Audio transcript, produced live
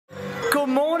Good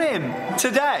morning.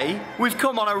 Today we've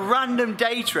come on a random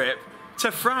day trip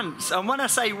to France, and when I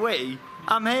say we,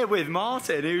 I'm here with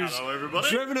Martin, who's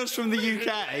driven us from the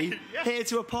UK here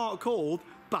to a park called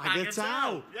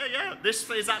Bagatelle. Yeah. This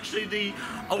is actually the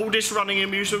oldest running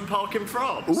amusement park in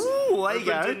France. Ooh, there you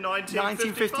go. In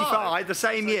 1955, the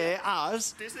same year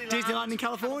as Disneyland in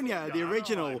California, the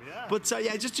original. Yeah. But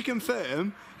yeah, just to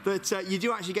confirm that you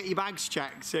do actually get your bags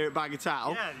checked here at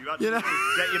Bagatelle. Yeah, you actually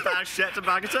get your bags checked at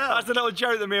Bagatelle. That's the little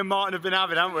joke that me and Martin have been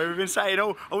having, haven't we? We've been saying,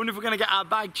 oh, I wonder if we're going to get our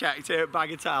bag checked here at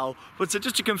Bagatelle. But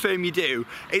just to confirm you do,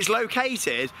 it's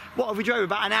located, what have we drove,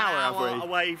 about an hour, have we?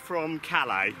 Away from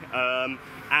Calais.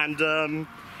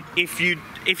 If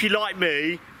you like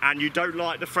me and you don't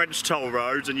like the French toll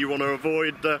roads and you want to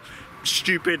avoid the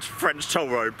stupid French toll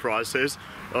road prices,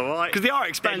 all right? Because they are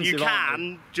expensive, then you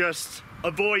can just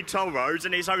avoid toll roads,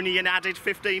 and it's only an added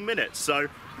 15 minutes. So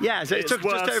yeah, so it took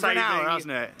just over an hour,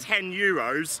 hasn't it? 10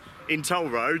 euros in toll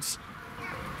roads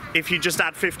if you just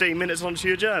add 15 minutes onto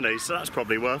your journey, so that's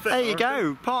probably worth it. There you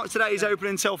go. Park today is open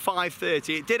until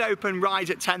 5:30. It did open right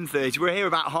at 10:30. We're here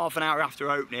about half an hour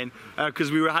after opening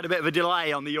because we had a bit of a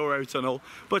delay on the Eurotunnel.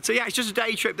 But yeah, it's just a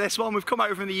day trip, this one. We've come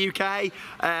over from the UK,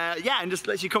 yeah, and just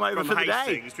let you come over for the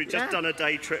day. We've just done a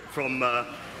day trip from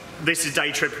this is day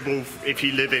trippable if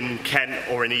you live in Kent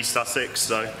or in East Sussex,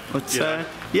 so.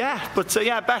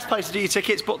 Yeah, best place to do your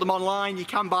tickets, book them online. You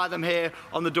can buy them here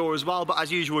on the door as well, but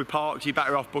as usual with parks, you're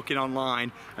better off booking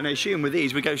online. And I assume with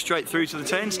these, we go straight through to the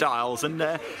turnstiles. And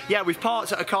yeah, we've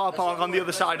parked at a car park on the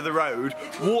other side of the road,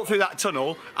 walked through that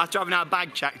tunnel after having our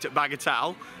bag checked at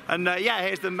Bagatelle. And yeah,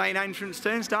 here's the main entrance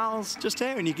turnstiles just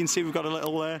here, and you can see we've got a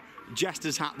little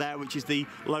jester's hat there, which is the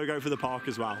logo for the park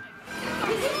as well.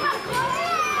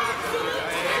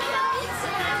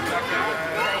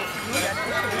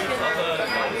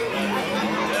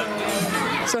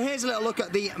 So here's a little look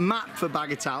at the map for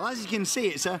Bagatelle. As you can see,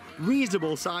 it's a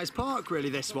reasonable sized park really,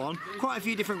 this one. Quite a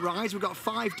few different rides. We've got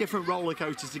 5 different roller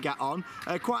coasters to get on.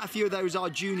 Quite a few of those are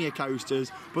junior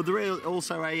coasters, but there is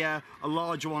also a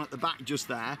larger one at the back just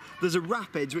there. There's a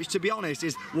rapids, which to be honest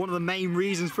is one of the main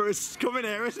reasons for us coming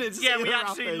here, isn't it? Yeah, we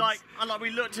actually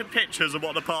we looked at pictures of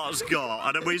what the park's got,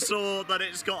 and then we saw that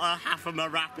it's got a half of a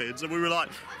rapids, and we were like,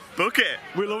 book it.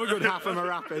 We love a good half of a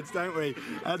rapids, don't we?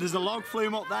 There's a log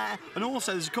flume up there, and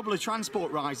also there's a couple of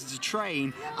transport rides. There's a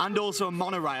train and also a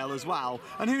monorail as well.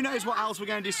 And who knows what else we're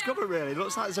going to discover, really. It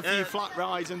looks like there's a few flat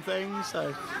rides and things,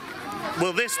 so.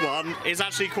 Well, this one is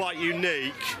actually quite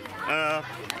unique. A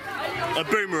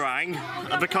boomerang,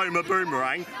 a Vekoma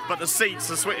boomerang, but the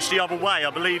seats are switched the other way. I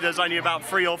believe there's only about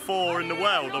 3 or 4 in the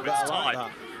world of its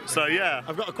type. So yeah.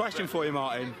 I've got a question for you,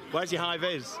 Martin. Where's your high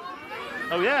vis?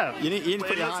 Oh yeah. You need to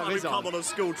put your high vis on. Come on a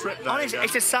school trip there. Honestly,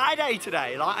 it's a side day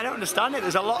today. Like, I don't understand it.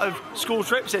 There's a lot of school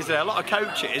trips today, a lot of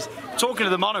coaches. Talking to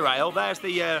the monorail, there's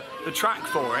the track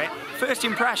for it. First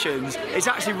impressions, it's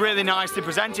actually really nicely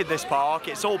presented, this park.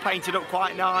 It's all painted up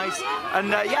quite nice. And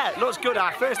yeah, it looks good.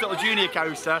 Our first little junior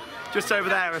coaster, just over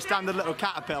there, a standard little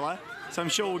caterpillar. So I'm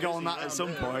sure we'll go on that at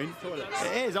some point.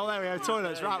 It is. Oh, there we go.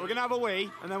 Toilets. Right, we're going to have a wee,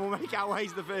 and then we'll make our way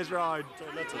to the first ride.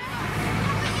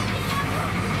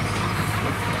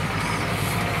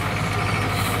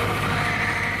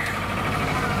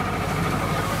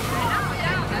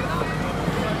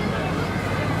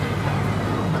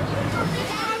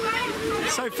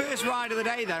 So first ride of the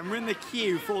day then, we're in the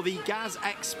queue for the Gaz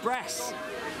Express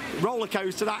roller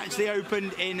coaster that actually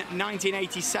opened in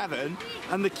 1987,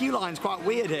 and the queue line's quite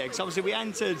weird here because obviously we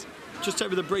entered just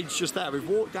over the bridge just there. We've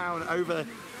walked down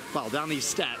down these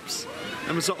steps,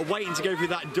 and we're sort of waiting to go through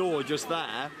that door just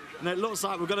there. And it looks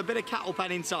like we've got a bit of cattle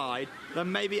pen inside.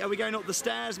 Then maybe, are we going up the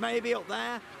stairs maybe up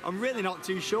there? I'm really not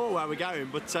too sure where we're going,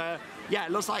 but yeah,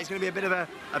 it looks like it's going to be a bit of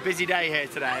a busy day here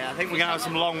today. I think we're going to have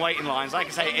some long waiting lines. Like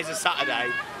I say, it is a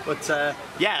Saturday, but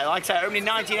yeah, like I say, only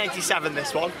 1987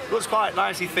 this one. Looks quite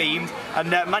nicely themed,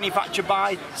 and manufactured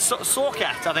by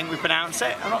Sorket, I think we pronounce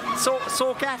it.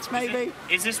 Sorket maybe?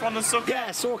 Is this one the Sorket? Yeah,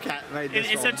 Sorket made this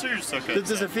one. Is there 2 Sorkets?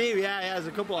 There's a few, yeah, there's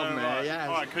a couple of them here, yeah.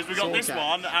 Alright, because we've got this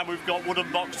one, and we've got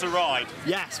Wooden Box to Ride.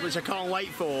 Yes, which I can't wait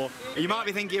for. You might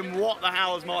be thinking, what the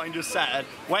hell has Martin just said?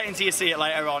 Wait until you see it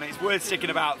later on. It's worth sticking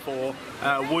about for.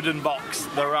 Wooden Box,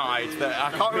 the ride that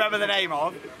I can't remember the name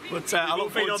of, but I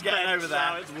look forward to getting over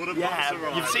there.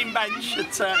 Yeah, you've seen Bench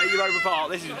at Europa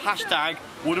Park. This is hashtag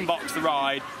Wooden Box, the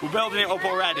ride. We're building it up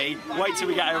already. Wait till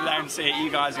we get over there and see it. You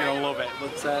guys are gonna love it.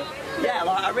 But yeah,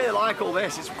 I really like all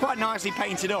this. It's quite nicely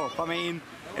painted up. I mean,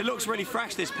 it looks really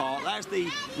fresh, this part. There's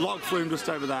the log flume just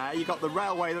over there. You've got the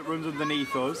railway that runs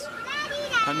underneath us.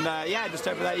 And yeah, just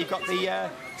over there you've got the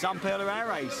Zamperla Air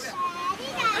Race.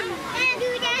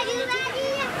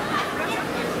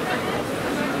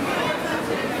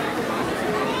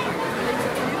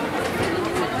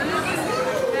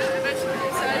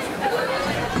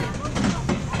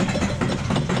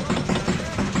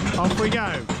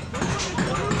 go.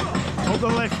 Up the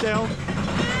lift hill.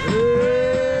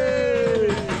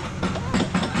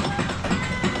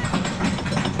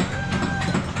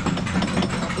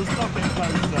 The socket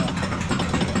coaster.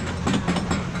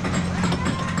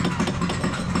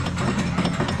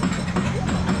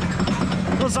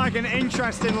 Looks like an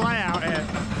interesting layout here.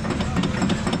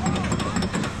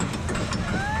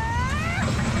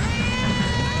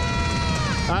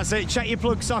 That's it, check your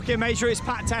plug socket, make sure it's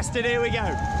pat tested, here we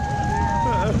go.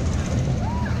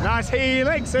 Nice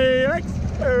helix, helix.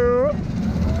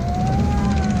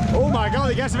 Oh my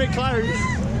god, it gets a bit close.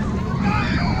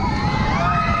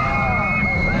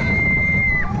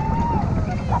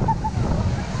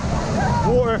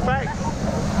 Water effect.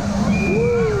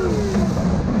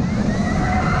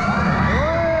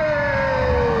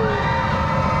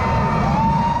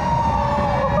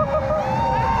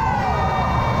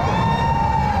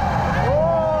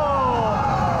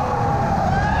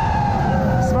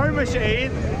 Machine.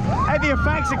 Hey, the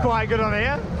effects are quite good on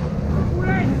here.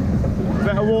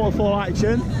 Bit of waterfall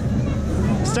action.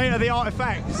 State of the art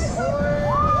effects.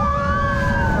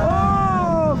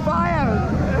 Oh, fire!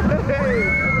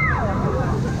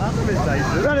 That's a bit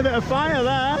dangerous. Got a bit of fire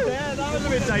there. Yeah, that was a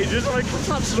bit dangerous. I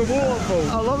touched the waterfall.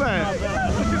 I love it.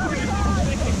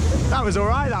 That was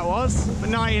alright, that was. For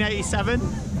 1987.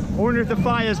 I wonder if the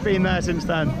fire's been there since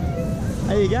then.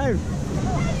 There you go.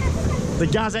 The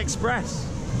Gas Express.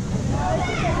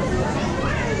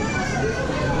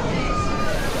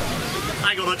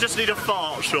 Hang on, I just need a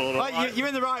fart, Sean. Well, you're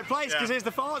in the right place because here's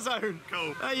the fart zone.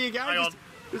 Cool. There you go. Hang on.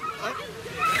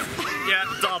 Yeah,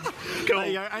 done. Cool. There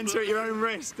you go. Enter at your own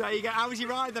risk. There you go. How was your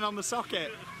ride then on the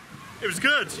socket? It was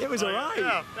good. It was alright.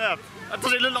 Yeah, yeah.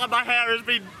 Does it look like my hair has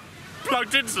been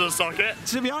plugged into the socket?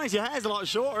 To be honest, your hair's a lot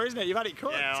shorter, isn't it? You've had it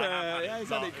cut. Yeah, He's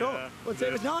had it cut. Yeah. But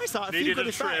it was nice. That. Needed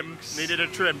a trim. Needed a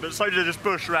trim, but so did this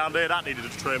bush around here. That needed a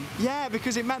trim. Yeah,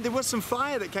 because it meant there was some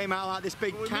fire that came out like this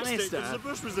big canister. Because the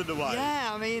bush was in the way.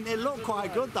 Yeah, I mean, it looked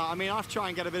quite good. That. I mean, I have to try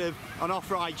and get a bit of an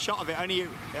off-ride shot of it. It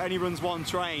only runs one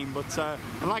train, but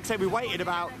and like I said, we waited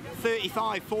about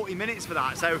 35-40 minutes for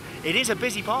that. So it is a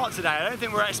busy part today. I don't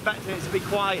think we're expecting it to be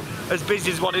quite as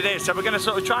busy as what it is. So we're going to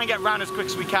sort of try and get round as quick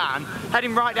as we can.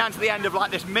 Heading right down to the end of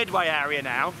like this midway area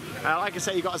now. Like I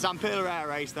say, you've got a Zampilla air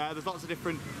race there. There's lots of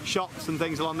different shops and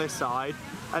things along this side.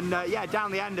 And yeah,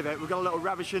 down the end of it, we've got a little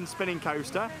Revachon spinning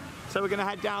coaster. So we're going to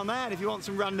head down there. And if you want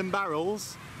some random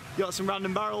barrels, you got some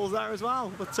random barrels there as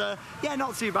well. But yeah,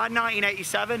 not too bad.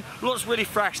 1987. Looks really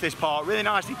fresh, this part. Really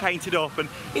nicely painted up. And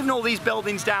even all these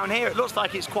buildings down here, it looks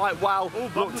like it's quite well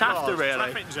looked after,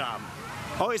 really. Traffic jam.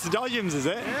 Oh, it's the Dodgems, is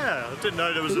it? Yeah, I didn't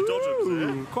know there was a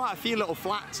Dodgems here. Quite a few little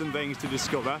flats and things to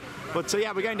discover. But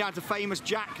yeah, we're going down to Famous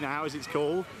Jack now, as it's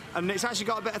called. And it's actually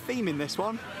got a bit of theme in this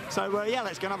one. So yeah,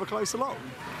 let's go and have a closer look.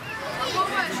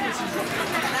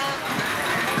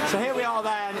 So here we are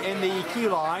then in the queue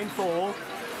line for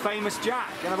Famous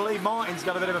Jack, and I believe Martin's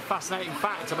got a bit of a fascinating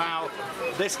fact about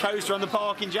this coaster and the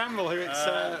park in general. Who it's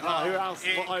who else?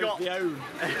 What they own?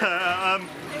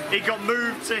 It got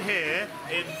moved to here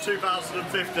in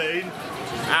 2015,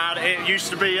 and it used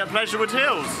to be at Pleasurewood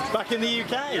Hills. Back in the UK.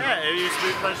 Yeah, it used to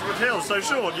be at Pleasurewood Hills. So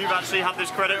Sean, you've actually had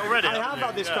this credit already. I have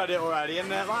had this credit already, and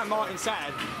like Martin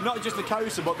said, not just the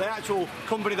coaster, but the actual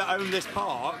company that owned this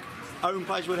park own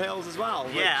Pleasurewood Hills as well.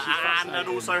 Yeah, and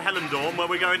also Hellendoorn, where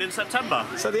we're going in September.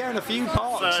 So they own a few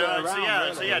parks around,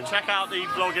 really. So yeah, check out the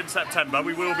vlog in September.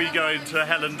 We will be going to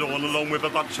Hellendoorn along with a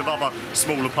bunch of other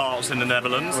smaller parks in the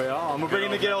Netherlands. We are, and we're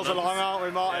bringing the girls along, aren't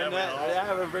we, Martin?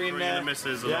 Yeah, we're bringing the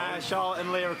missus along. Yeah, Charlotte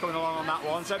and Leah are coming along on that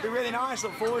one, so it'd be really nice.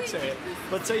 Look forward to it.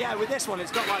 But yeah, with this one,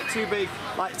 it's got like two big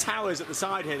like towers at the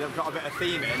side here that've got a bit of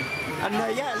theme in, and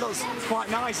yeah, it looks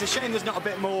quite nice. It's a shame there's not a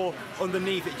bit more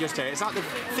underneath it just here. It's like the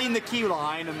theme, the queue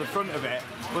line and the front of it,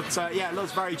 but yeah, it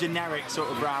looks very generic sort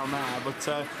of brown there, but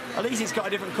at least it's got a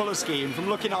different colour scheme. From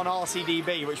looking on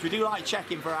RCDB, which we do like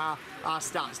checking for our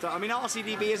stats. I mean,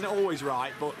 RCDB isn't always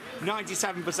right, but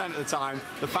 97% of the time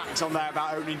the facts on there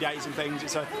about opening dates and things,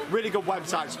 it's a really good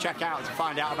website to check out to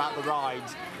find out about the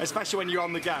rides, especially when you're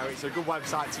on the go. It's a good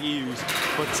website to use.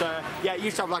 But yeah, it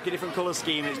used to have like a different colour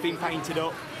scheme, and it's been painted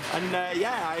up, and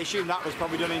yeah, I assume that was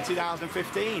probably done in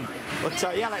 2015.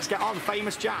 But yeah, let's get on.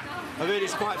 Famous Jack. I've heard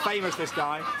it's quite famous, this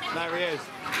guy. There he is.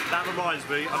 That reminds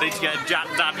me, I need to get a Jack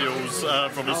Daniels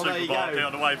from the supermarket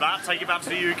on the way back. Take it back to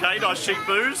the UK, nice cheap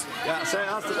booze. Yeah, so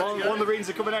that's one of the reasons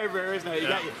of coming over here, isn't it? You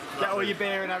get all your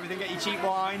beer and everything, get your cheap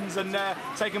wines, and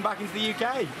take them back into the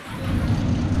UK.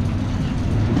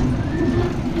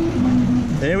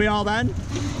 Here we are then,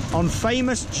 on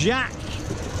Famous Jack.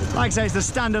 Like I say, it's the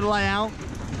standard layout,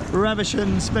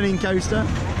 Revachon spinning coaster.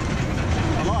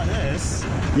 I like this.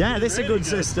 Yeah, this is a good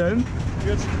system.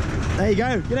 There you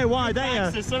go. You know why, don't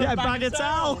you? Yeah,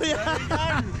 Bagatelle.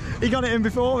 Yeah. You got it in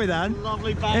before me then.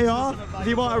 Lovely bag. Here you are. If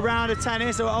you want a round of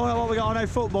tennis, or what we got? Oh no,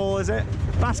 football, is it?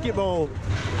 Basketball.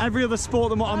 Every other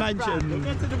sport than what I mentioned.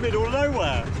 Get to the middle of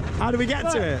nowhere. How do we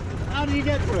get to it? How do you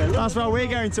get to it? That's where we're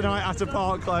going tonight after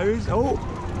park close. Oh,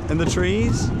 in the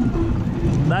trees.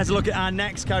 Let's look at our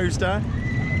next coaster.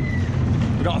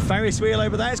 We've got a Ferris wheel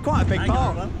over there. It's quite a big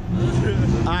park.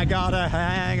 I got a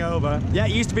hangover. Yeah,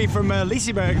 it used to be from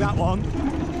Liseberg, that one.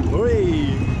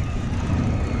 Whee.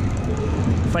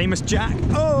 Famous Jack.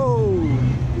 Oh!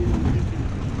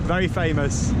 Very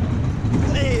famous.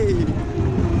 Hey.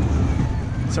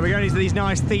 So we're going into these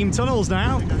nice themed tunnels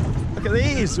now. Look at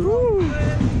these. Woo.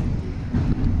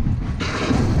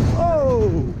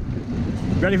 Oh!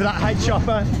 Ready for that head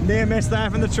chopper? Near miss there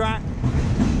from the track.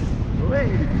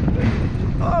 Whee.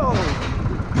 Oh!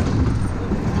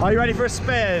 Are you ready for a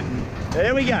spin?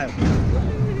 Here we go.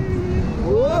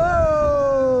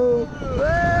 Whoa!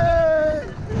 Hey.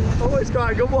 Oh, it's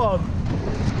quite a good one.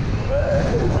 I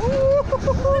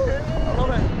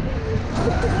love it.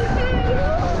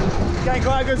 Getting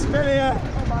quite a good spin here.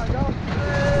 Oh my god.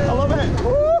 I love it.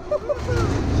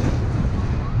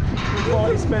 Good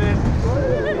body spinning.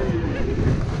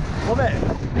 Love it.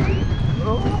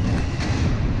 Oh.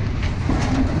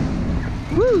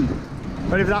 Woo!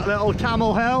 Ready for that little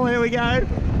camel hill? Here we go.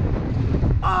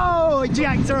 Oh,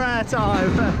 ejector air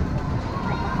time.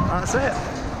 That's it.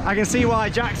 I can see why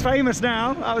Jack's famous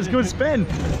now. That was a good spin.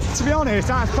 To be honest,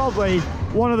 that's probably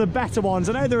one of the better ones.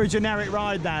 I know they're a generic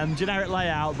ride then, generic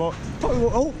layout, but probably,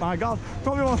 oh my god,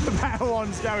 probably one of the better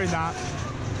ones doing that.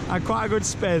 And quite a good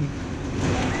spin.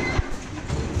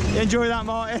 You enjoy that,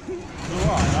 Martin?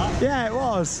 Alright, that. Yeah, it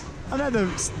was. I know the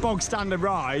bog standard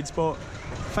rides, but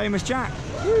famous Jack.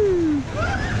 Woo.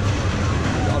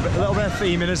 Got a little bit of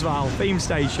theming as well. Theme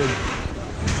station.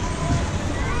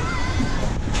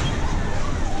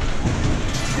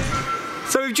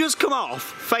 So we've just come off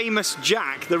famous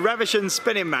Jack, the Reversion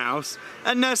spinning mouse,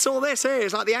 and saw this here.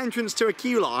 It's like the entrance to a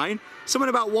queue line. Something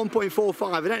about 1.45.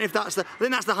 I don't know if that's the. I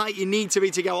think that's the height you need to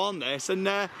be to go on this. And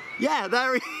yeah,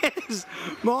 there he is.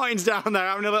 Martin's down there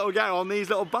having a little go on these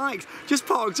little bikes. Just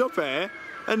parked up here.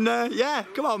 And yeah,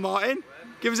 come on, Martin.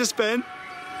 Give us a spin.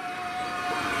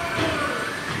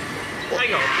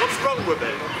 Hang on, what's wrong with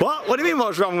it? What? What do you mean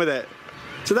what's wrong with it?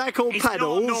 So they're called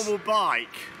pedals. It's not a normal bike.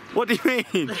 What do you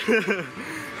mean?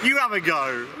 You have a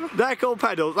go. They're called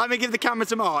pedals. Let me give the camera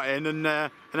to Martin and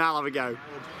I'll have a go.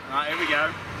 Right, here we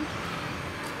go.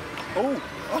 Oh,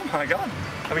 oh my god.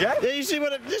 Have we go? Yeah, you see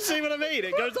what I mean?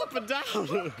 It goes up and down.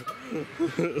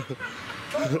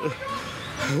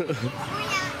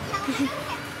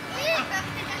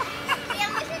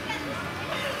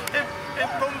 It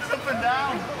bumps up and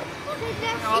down.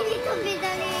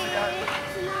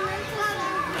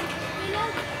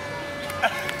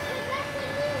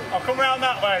 I'll come round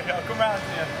that way. I'll come round to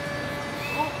you.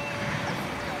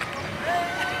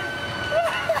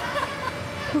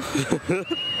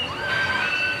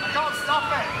 I can't stop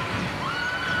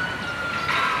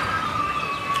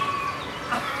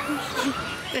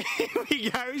it. Here we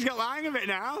go. He's got the hang of it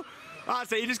now.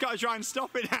 That's it. You just got to try and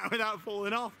stop it now without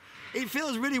falling off. It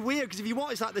feels really weird because if you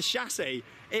watch like the chassis,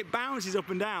 it bounces up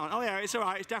and down. Oh yeah, it's all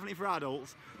right. It's definitely for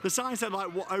adults. The sign said like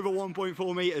over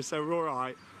 1.4 meters, so we're all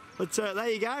right. But there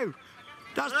you go.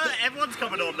 That's everyone's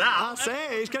coming on now. That's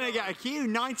it. It's going to get a queue.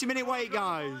 90-minute wait,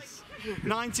 guys.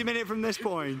 90-minute from this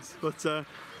point. But there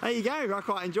you go. I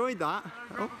quite enjoyed that.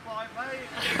 Oh.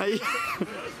 Hey.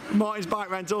 Martin's bike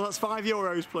rental. That's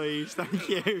 €5, please. Thank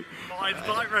you. Martin's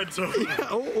bike rental.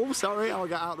 Oh, sorry. I'll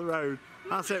get out the road.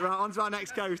 That's it, right, on to our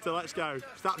next coaster, let's go.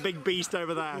 It's that big beast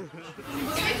over there.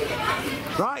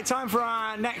 Right, time for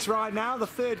our next ride now, the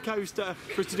third coaster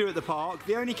for us to do at the park.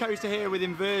 The only coaster here with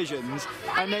inversions,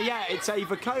 and yeah, it's a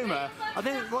Vekoma. I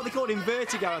think what they call it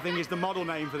Invertigo, I think is the model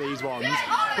name for these ones.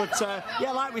 But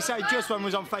yeah, like we said, just when we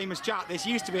was on Famous Jack, this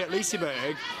used to be at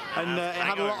Liseberg, and it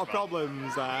had a lot of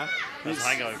problems there. It's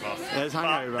hangover. It's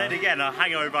hangover. But then again, a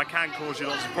hangover can cause you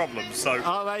lots of problems, so...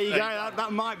 Oh, there you go,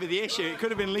 that might be the issue. It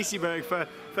could have been Liseberg for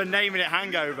naming it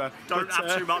hangover. Don't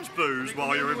have too much booze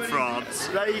while you're in France.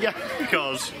 There you go.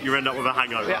 Because you end up with a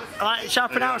hangover. Yeah. Shall I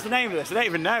pronounce the name of this? I don't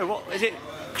even know. What is it?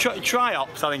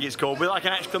 Triops, I think it's called, with like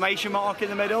an exclamation mark in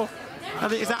the middle. I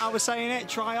think, is that how we're saying it?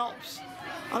 Triops?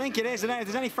 I think it is. I don't know if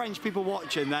there's any French people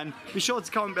watching, then be sure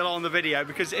to comment below on the video,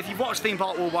 because if you've watched Theme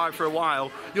Park Worldwide for a while,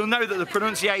 you'll know that the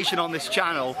pronunciation on this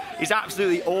channel is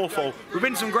absolutely awful. We've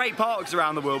been to some great parks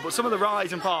around the world, but some of the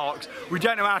rides and parks we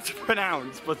don't know how to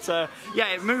pronounce. But yeah,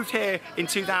 it moved here in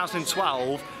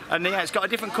 2012. and yeah, it's got a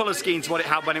different colour scheme to what it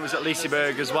had when it was at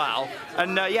Liseberg as well.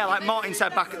 And yeah, like Martin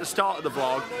said back at the start of the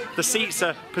vlog, the seats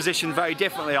are positioned very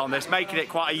differently on this, making it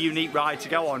quite a unique ride to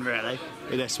go on, really,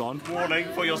 with this one. Warning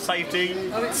for your safety,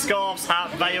 scarves,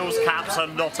 hat, veils, caps are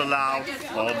not allowed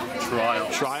on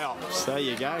Triops. Triops, there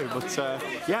you go. But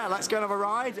yeah, let's go and have a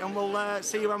ride, and we'll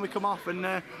see you when we come off and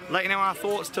let you know our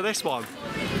thoughts to this one.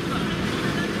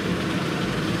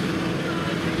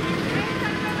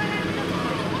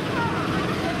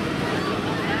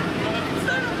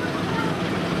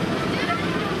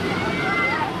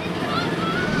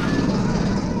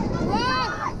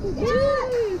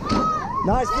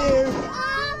 Nice view.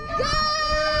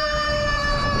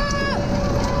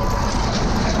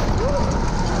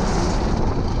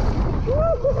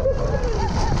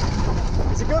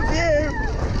 It's a good view.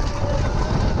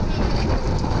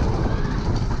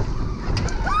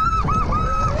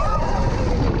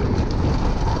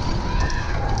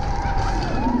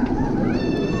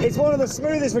 It's one of the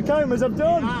smoothest Vacomas I've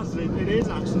done. It is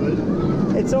actually.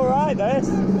 It's all right, this.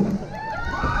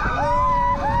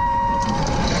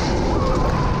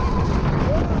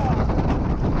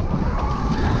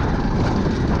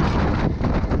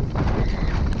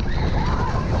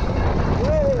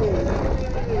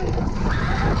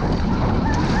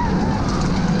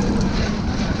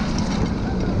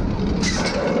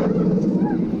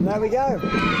 There we go.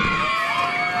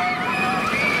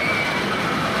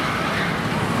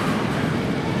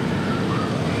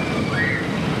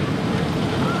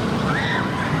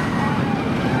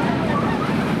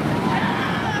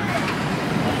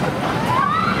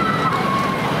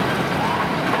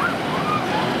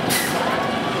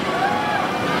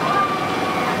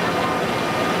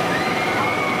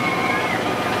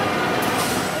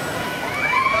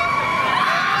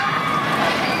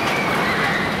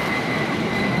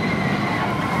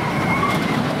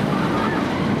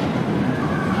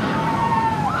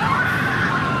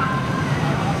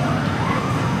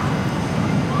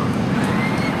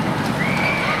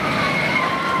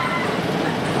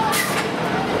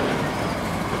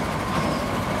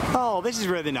 This is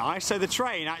really nice. So the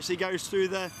train actually goes through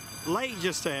the lake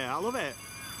just here. I love it.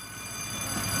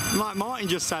 Like Martin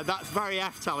just said, that's very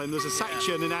F-telling. There's a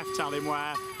section in F-telling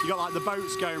where you got like the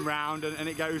boats going round and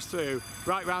it goes through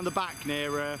right round the back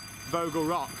near Vogel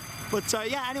Rock. But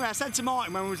yeah, anyway, I said to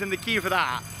Martin when we was in the queue for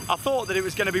that, I thought that it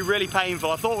was going to be really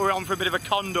painful. I thought we were on for a bit of a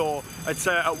condor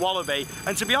at Wallaby,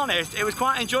 and to be honest, it was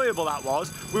quite enjoyable, that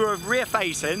was. We were rear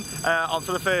facing on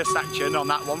for the first section on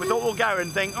that one. We thought we'll go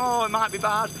and think, oh, it might be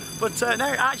bad, but no,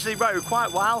 it actually rode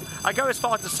quite well. I go as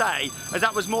far to say as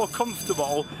that was more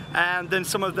comfortable than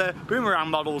some of the boomerang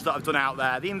models that I've done out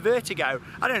there. The Invertigo,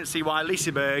 I don't see why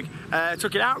Liseberg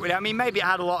took it out really. I mean, maybe it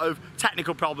had a lot of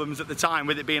technical problems at the time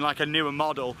with it being like a newer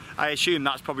model. I assume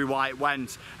that's probably why it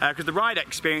went, because the ride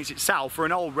experience itself for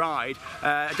an old ride,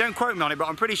 don't quote me on it, but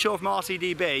I'm pretty sure from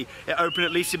RCDB it opened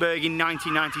at Liseberg in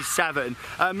 1997.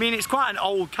 I mean, it's quite an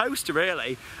old coaster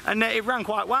really, and it ran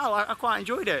quite well. I quite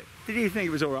enjoyed it. Did you think it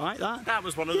was all right? That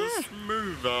was one of the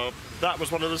smoother. That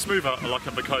was one of the smoother like a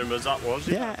Vacomas. That was.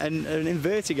 Yeah, and in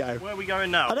Vertigo. Where are we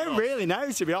going now? I don't really know,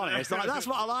 to be honest. Like, that's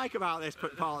what I like about this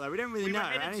part though. We don't really know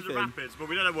anything. To the rapids, but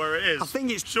we don't know where it is. I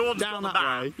think it's Sean's down got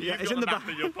that the way. Yeah, it's in the back.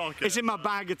 In your pocket. It's in my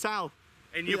Bagatelle.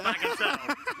 In your Bagatelle,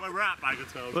 where we're at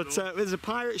Bagatelle. But there's a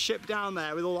pirate ship down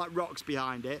there with all like rocks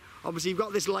behind it. Obviously you've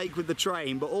got this lake with the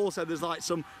train, but also there's like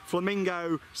some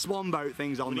flamingo swan boat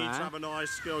things on there. We need to have a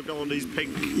nice go on these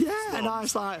pink Yeah, swans. A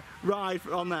nice like ride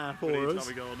on there for us. We need to have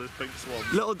a go on these pink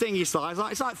swans. Little dinghy slides,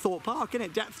 like it's like Thorpe Park, isn't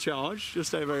it? Depth charge,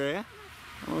 just over here.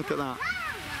 Oh, look at that.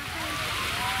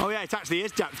 Oh yeah, it actually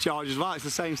is depth charge as well. It's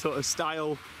the same sort of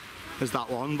style as that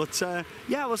one, but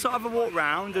yeah, we'll sort of have a walk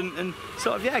round and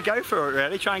sort of, yeah, go for it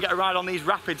really, try and get a ride on these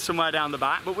rapids somewhere down the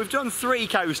back. But we've done 3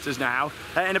 coasters now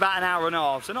in about an hour and a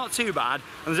half, so not too bad,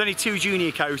 and there's only 2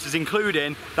 junior coasters,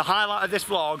 including the highlight of this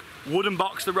vlog, Wooden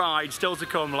Box the Ride, still to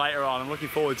come later on. I'm looking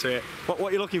forward to it. What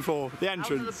are you looking for? The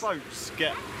entrance? How do the boats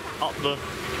get up the...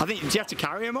 I think, do you have to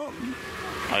carry them up?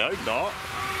 I hope not.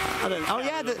 I don't know. Oh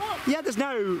yeah, there's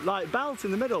no like belt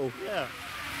in the middle. Yeah.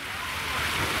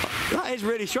 That is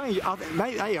really strange. I think,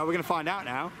 mate, hey, we're going to find out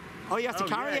now. Oh, you have to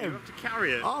carry him? You have to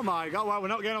carry it. Oh my God, well, we're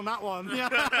not going on that one.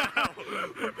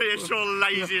 We're sure the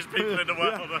laziest people in the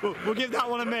world. Yeah, we'll give that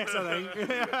one a miss, I think.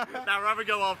 Now we're having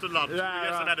to go after lunch. Yeah, we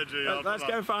get some energy after Let's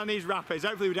go and find these rapids.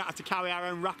 Hopefully we don't have to carry our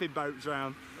own rapid boats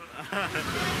around.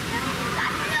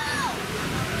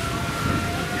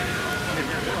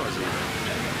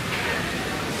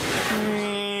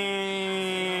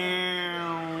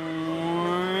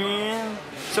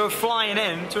 So we're flying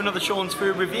in to another Sean's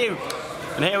Food review,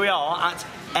 and here we are at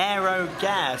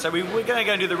Aerogare. So we're going to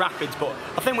go and do the rapids, but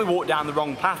I think we walked down the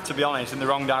wrong path, to be honest, in the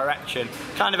wrong direction.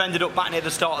 Kind of ended up back near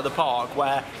the start of the park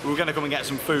where we were going to come and get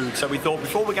some food. So we thought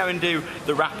before we go and do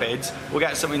the rapids, we'll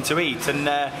get something to eat. And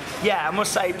yeah, I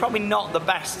must say, probably not the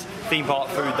best theme park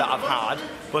food that I've had.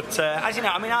 But as you know,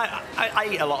 I mean, I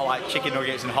eat a lot of like chicken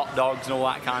nuggets and hot dogs and all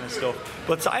that kind of stuff.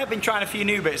 But I have been trying a few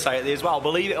new bits lately as well,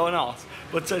 believe it or not.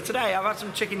 But today I've had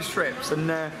some chicken strips and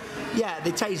yeah,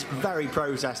 they taste very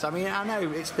processed. I mean, I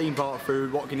know it's theme park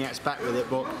food, what can you expect with it,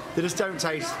 but they just don't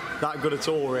taste that good at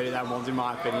all really, them ones in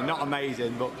my opinion. Not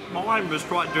amazing, but... Mine was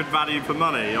quite good value for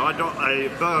money. I got a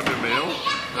burger meal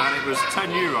and it was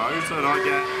 €10 and I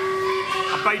get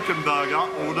a bacon burger,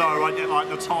 although I get like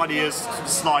the tiniest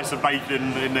slice of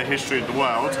bacon in the history of the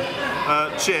world,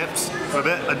 chips with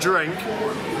it, a drink,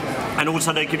 and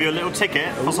also they give you a little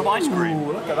ticket for some ice cream.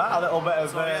 Ooh, look at that, a little bit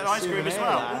of ice cream as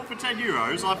well. All for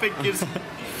 €10, I think is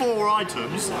 4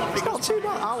 items. It's not too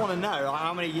bad. I want to know like,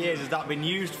 how many years has that been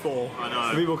used for? I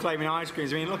know. People claiming ice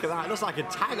creams. I mean, look at that. It looks like a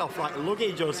tag off like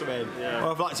luggage or something, yeah. Or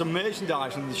of like some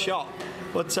merchandise from the shop.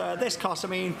 But this cost, I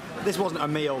mean, this wasn't a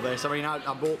meal, this. I mean, I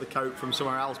bought the Coke from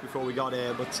somewhere else before we got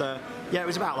here, but yeah, it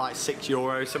was about like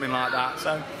 €6, something like that.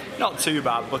 So not too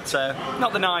bad, but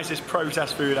not the nicest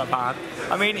processed food I've had.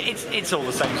 I mean, it's all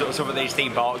the same sort of stuff at these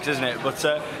theme parks, isn't it? But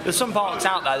there's some parks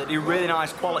out there that do really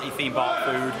nice quality theme park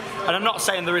food, and I'm not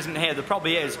saying there isn't here. There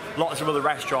probably is lots of other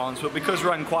restaurants, but because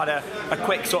we're on quite a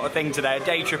quick sort of thing today, a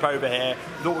day trip over here,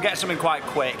 we'll get something quite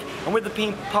quick. And with the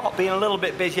theme park being a little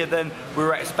bit busier than we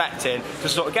were expecting, to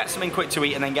sort of get something quick to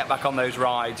eat and then get back on those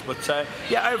rides. But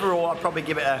yeah, overall I'd probably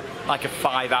give it like a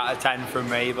 5 out of 10 from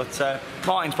me. But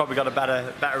Martin's probably got a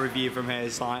better review from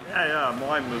his. Like, yeah,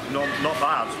 mine was not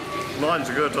bad. Mine's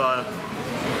a good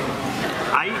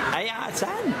 8 out of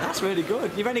 10. That's really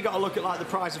good. You've only got to look at like the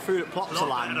price of food at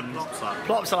Plopsaland.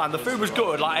 Plopsaland, the food was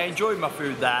good. Like I enjoyed my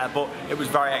food there, but it was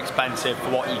very expensive for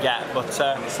what you get. But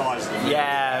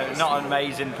yeah, not an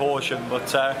amazing portion.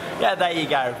 But yeah, there you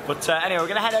go. But anyway, we're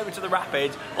going to head over to the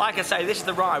rapids. Like I say, this is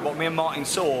the ride what me and Martin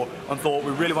saw and thought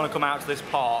we really want to come out to this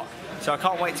park. So I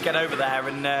can't wait to get over there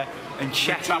and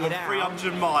check it out.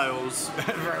 300 miles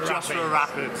just for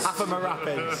rapids. Half of my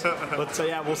rapids. But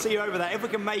yeah, we'll see you over there if we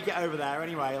can make it over there.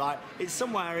 Anyway, like it's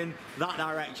somewhere in that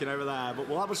direction over there. But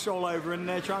we'll have a stroll over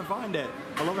and try and find it.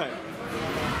 I love it.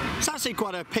 It's actually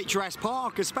quite a picturesque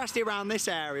park, especially around this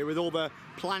area with all the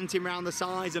planting around the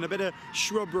sides and a bit of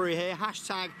shrubbery here.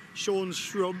 Hashtag Sean's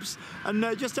Shrubs. And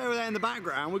just over there in the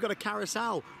background, we've got a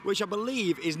carousel, which I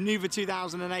believe is new for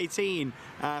 2018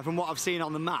 from what I've seen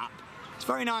on the map. It's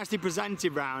very nicely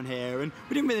presented round here, and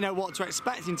we didn't really know what to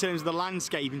expect in terms of the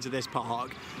landscape into this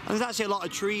park. And there's actually a lot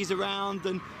of trees around,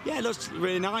 and yeah, it looks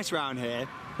really nice around here.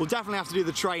 We'll definitely have to do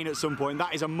the train at some point.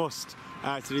 That is a must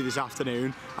to do this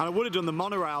afternoon. And I would have done the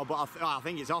monorail, but I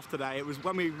think it's off today. It was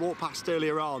when we walked past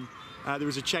earlier on, there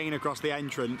was a chain across the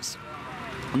entrance.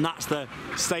 And that's the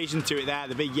station to it there,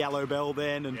 the big yellow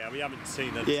building. And yeah, we haven't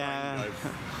seen it. Yeah,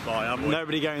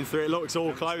 nobody going through. It looks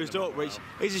all closed up, which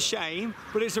is a shame,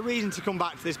 but it's a reason to come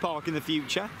back to this park in the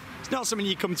future. It's not something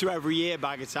you come to every year,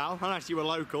 Bagatelle, unless you were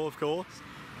local, of course.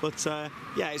 But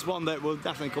yeah, it's one that we'll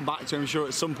definitely come back to, I'm sure,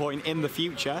 at some point in the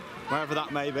future, wherever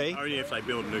that may be. Only if they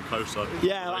build a new coaster.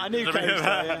 Yeah, like a new coaster,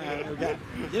 yeah.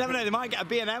 You never know, they might get a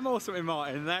B&M or something,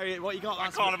 Martin. There, what you got? I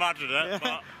can't imagine it. Yeah.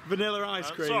 But, vanilla ice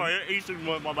cream. Sorry, eating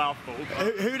my mouth full.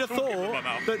 Who'd have thought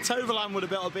that Toverland would have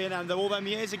built a B&M all them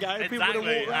years ago? Exactly, people would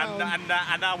have walked around.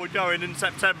 And now we're going in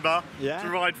September to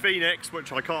ride Phoenix,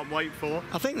 which I can't wait for.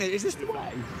 I think, is this the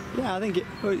way? Yeah, I think it,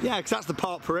 yeah, because that's the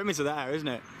park perimeter there, isn't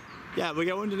it? Yeah, we'll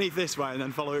go underneath this way and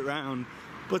then follow it round.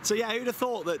 But yeah, who'd have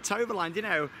thought that Toverland, you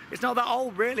know, it's not that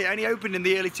old really, it only opened in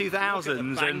the early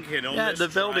 2000s. And yeah, they're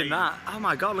building that. Oh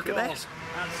my God, look at this.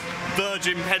 That's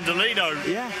Virgin Pendolino.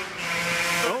 Yeah.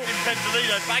 Virgin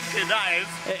Pendolino banking, that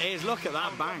is. It is, look at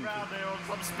that bank. Around there on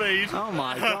top speed. Oh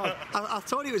my God. I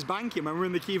thought it was banking when we were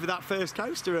in the queue for that first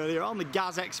coaster earlier on, the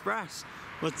Gaz Express.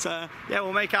 But yeah,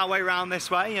 we'll make our way around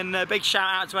this way, and a big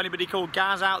shout out to anybody called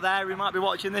Gaz out there who might be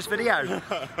watching this video.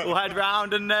 We'll head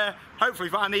round and hopefully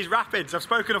find these rapids. I've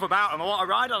spoken up about them, I want to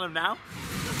ride on them now.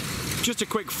 Just a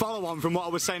quick follow on from what I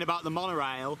was saying about the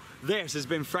monorail. This has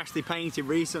been freshly painted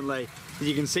recently. As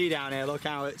you can see down here, look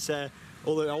how it's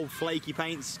all the old flaky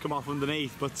paints come off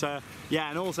underneath. But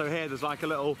yeah, and also here there's like a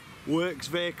little works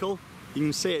vehicle. You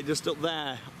can see it just up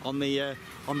there on the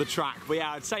track. But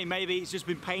yeah, I'd say maybe it's just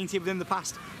been painted within the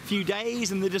past few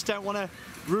days and they just don't want to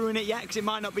ruin it yet because it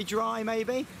might not be dry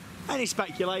maybe. Any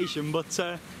speculation, but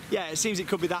yeah, it seems it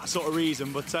could be that sort of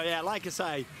reason. But yeah, like I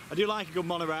say, I do like a good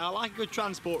monorail, I like a good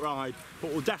transport ride,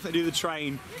 but we'll definitely do the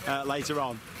train later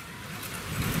on.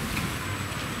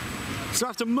 So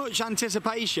after much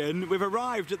anticipation, we've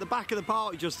arrived at the back of the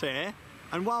park just here,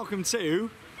 and welcome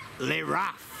to Les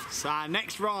Rafts, our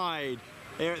next ride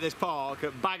here at this park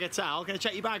at Bagatelle. Can I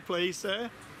check your bag, please, sir?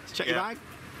 Let's check your bag.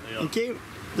 Thank you.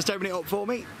 Just open it up for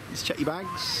me. Just check your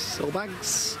bags, all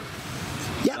bags.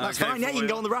 Yeah, that's fine. Yeah, you can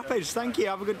go on the rapids. Thank you.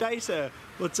 Have a good day, sir.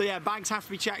 But yeah, bags have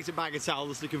to be checked at Bagatelle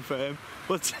just to confirm.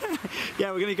 But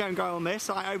yeah, we're going to go on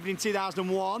this. I opened in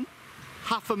 2001,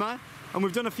 Haffamer, and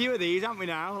we've done a few of these, haven't we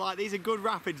now? Like, these are good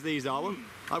rapids, these are.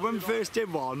 Like, when we first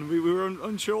did one, we were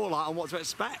unsure like, on what to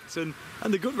expect, and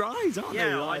they're good rides, aren't they?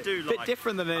 Yeah, like, I do a bit like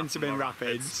different than Intamin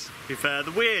rapids. To be fair,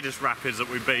 the weirdest rapids that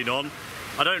we've been on,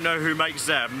 I don't know who makes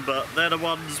them, but they're the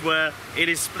ones where it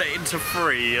is split into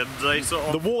three, and they sort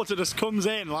of... The water just comes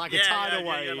in like a tidal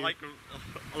wave. Yeah,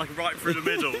 like right through the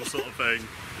middle sort of thing.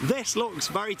 This looks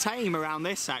very tame around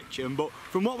this section, but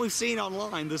from what we've seen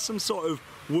online, there's some sort of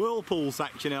whirlpool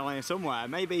section in here somewhere.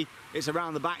 Maybe it's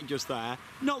around the back just there.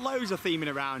 Not loads of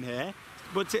theming around here,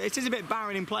 but it is a bit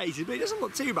barren in places, but it doesn't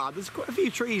look too bad. There's quite a few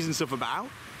trees and stuff about.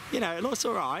 You know, it looks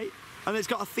all right. And it's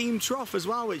got a themed trough as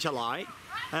well, which I like.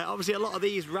 Obviously, a lot of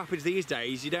these rapids these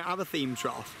days, you don't have a themed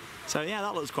trough. So yeah,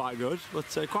 that looks quite good. But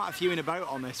quite a few in a boat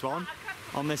on this one,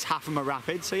 on this Haffamer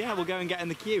rapid. So yeah, we'll go and get in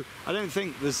the queue. I don't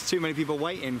think there's too many people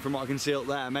waiting from what I can see up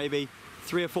there. Maybe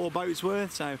 3 or 4 boats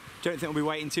worth. So don't think we'll be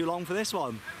waiting too long for this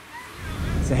one.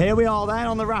 So here we are then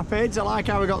on the rapids. I like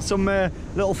how we got some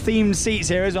little themed seats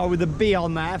here as well with the B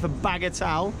on there for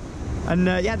Bagatelle. And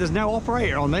yeah, there's no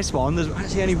operator on this one. There's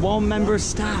actually only one member of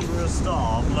staff.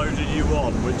 Loading you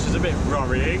on, which is a bit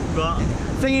worrying, but...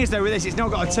 Thing is though, with this, it's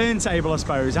not got a turntable, I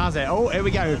suppose, has it? Oh, here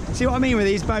we go. See what I mean with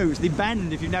these boats? They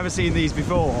bend if you've never seen these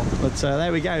before. But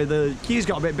there we go. The queue's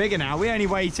got a bit bigger now. We only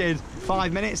waited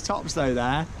 5 minutes tops though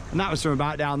there, and that was from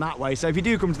about down that way. So if you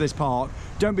do come to this park,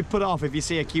 don't be put off if you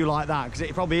see a queue like that, because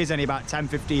it probably is only about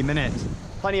 10-15 minutes.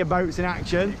 Plenty of boats in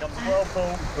action. We've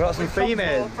got some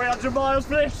theming. 300 miles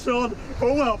for this one.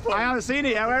 For Whirlpool. I haven't seen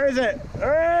it yet. Where is it?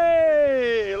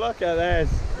 Hey, look at this.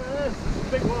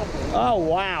 Big Whirlpool. Oh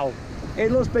wow.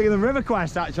 It looks bigger than River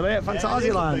Quest actually at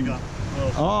Fantasyland. Yeah,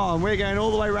 oh, and we're going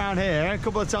all the way around here a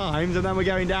couple of times, and then we're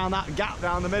going down that gap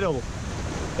down the middle.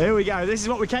 Here we go. This is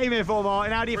what we came here for,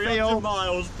 Martin. How do you 300 feel?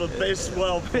 miles for this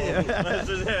Whirlpool. This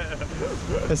is it.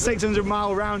 A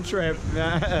 600-mile round trip.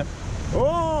 Oh,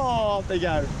 off they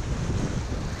go.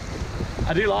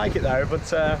 I do like it though,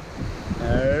 but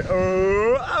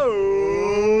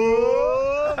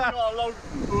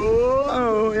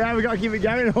oh, yeah, we've got to keep it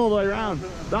going all the way around.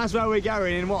 That's where we're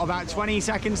going in what, about 20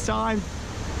 seconds time?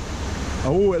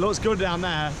 Oh, it looks good down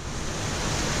there.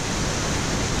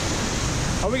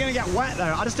 Are we going to get wet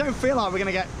though? I just don't feel like we're going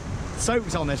to get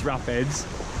soaked on this rapids.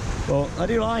 But I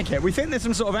do like it. We think there's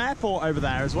some sort of airport over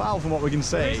there as well, from what we can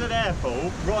see. There's an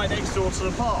airport right next door to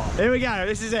the park. Here we go.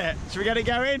 This is it. Should we get it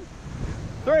going?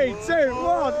 3, 2,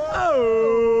 1. Oh!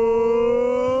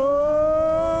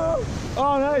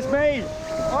 Oh no, it's me.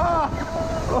 Oh!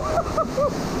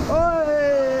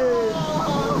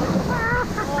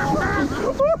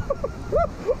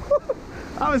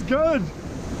 That was good.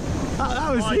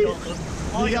 That was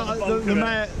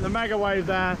the mega wave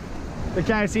there. The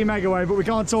KFC mega wave, but we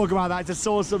can't talk about that, it's a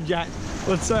sore subject.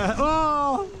 But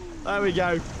oh, there we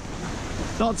go.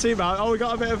 Not too bad. Oh, we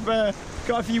got a bit of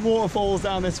got a few waterfalls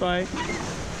down this way.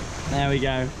 There we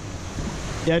go.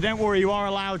 Yeah, don't worry, you are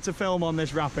allowed to film on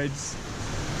this rapids.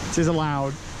 It is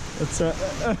allowed. It's hey,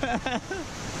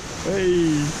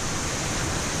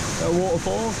 a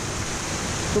waterfall.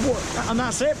 And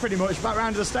that's it pretty much. Back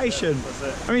round to the station.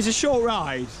 I mean, it's a short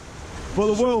ride. But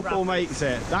the Whirlpool makes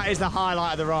it. That is the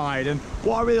highlight of the ride. And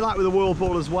what I really like with the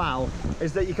Whirlpool as well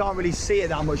is that you can't really see it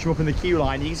that much from up in the queue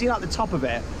line. You can see like the top of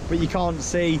it, but you can't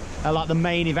see like the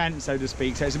main event, so to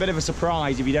speak. So it's a bit of a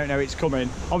surprise if you don't know it's coming.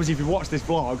 Obviously, if you watch this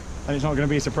vlog, then it's not going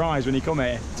to be a surprise when you come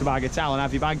here to Bagatelle and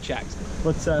have your bag checked.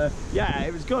 But yeah,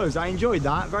 it was good. I enjoyed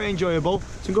that. Very enjoyable.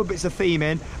 Some good bits of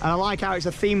theming. And I like how it's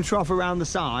a themed trough around the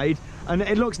side. And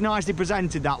it looks nicely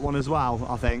presented, that one as well,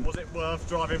 I think. Was it worth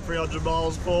driving 300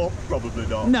 miles for? Probably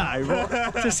not. No,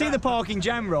 but to see the park in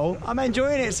general, I'm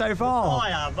enjoying it so far. I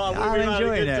am. I'm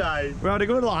enjoying it. Day. We had a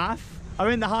good laugh. I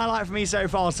mean, the highlight for me so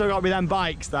far still got to be them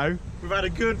bikes, though. We've had a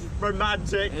good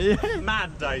romantic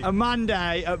mad day. A man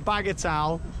day at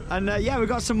Bagatelle. And yeah, we've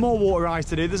got some more water rides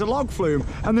to do. There's a log flume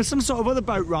and there's some sort of other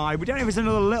boat ride. We don't know if it's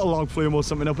another little log flume or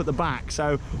something up at the back.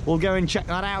 So we'll go and check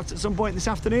that out at some point this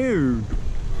afternoon.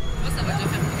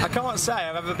 I can't say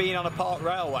I've ever been on a park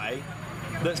railway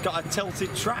that's got a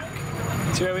tilted track.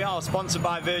 So here we are, sponsored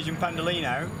by Virgin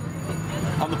Pendolino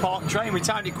on the park train. We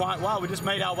timed it quite well. We just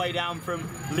made our way down from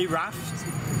Les Rafts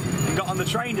and got on the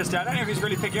train just there. I don't know if it's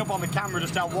really picking up on the camera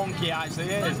just how wonky it actually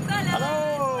is.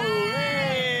 Hello!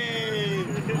 Hey!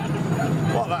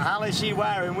 What the hell is she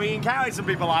wearing? We encountered some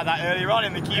people like that earlier on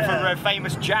in the queue for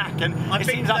famous Jack, and it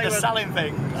seems like they're selling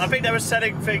things. I think they were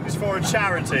selling things for a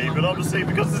charity, but obviously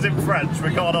because it's in French,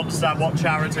 we can't understand what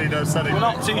charity they're selling. We're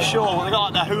not too sure. They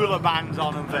got like the hula bands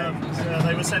on and things. Yeah,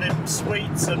 they were selling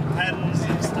sweets and pens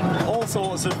and stuff. All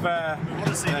sorts of we want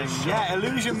to see things. Yeah,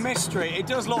 Illusion Mystery. It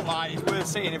does look like it's worth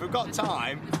seeing. If we've got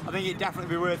time, I think it'd definitely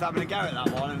be worth having a go at that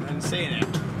one and seeing it.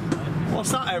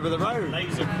 What's that over the road?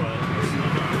 Laser quills.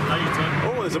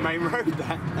 Oh, there's a main road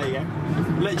there. There you go.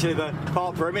 Literally the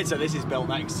park perimeter this is built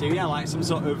next to. Yeah, like some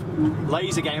sort of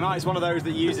laser game. Oh, it's one of those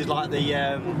that uses like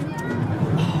the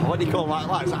what do you call them?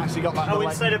 Like it's actually got like oh,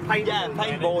 instead of paintball. Yeah,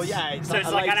 paintball. Yeah, so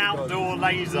it's like an outdoor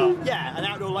laser. Yeah, an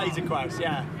outdoor laser quest.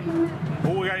 Yeah.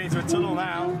 Oh, we're going into a tunnel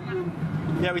now.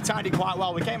 Yeah, we timed it quite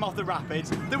well. We came off the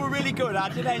rapids. They were really good. I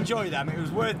did enjoy them. It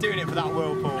was worth doing it for that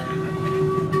whirlpool.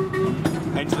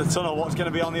 Into the tunnel. What's going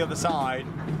to be on the other side?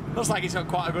 Looks like it's got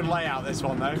quite a good layout, this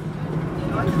one, though.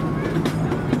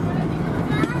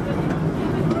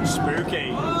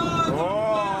 Spooky.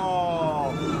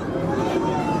 Oh!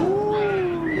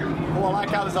 Oh, I like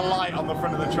how there's a light on the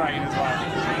front of the train as well.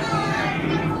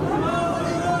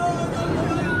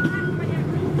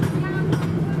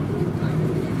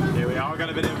 Here we are, got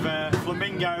a bit of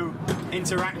flamingo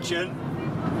interaction.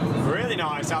 Really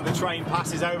nice how the train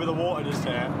passes over the water just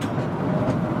here.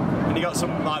 And you got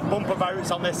some like bumper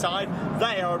boats on this side.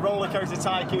 They are a roller coaster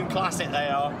tycoon classic. They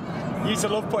are. Used to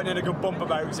love putting in a good bumper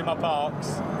boats in my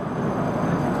parks.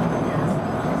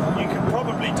 You could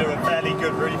probably do a fairly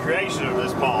good recreation of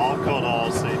this park on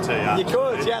RCT. Actually. You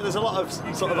could, yeah. There's a lot of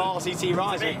sort of RCT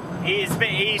rides. It's a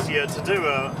bit easier to do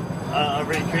a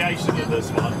recreation of this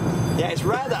one. Yeah, it's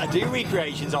rare that I do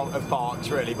recreations of parks,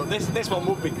 really, but this one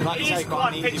would be, like you say, quite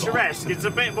an easy picturesque. one. It's a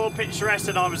bit more picturesque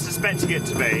than I was suspecting it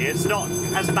to be. It's not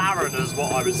as barren as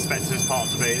what I was expecting this park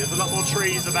to be. There's a lot more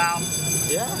trees about,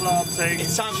 planting,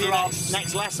 It's time for your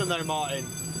next lesson, though, Martin.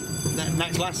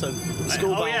 Next lesson.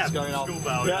 School bell's going on. School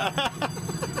bell, yeah.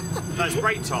 No, it's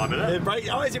break time, isn't it?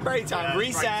 Is it break time?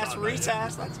 Yeah,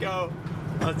 recess, let's go.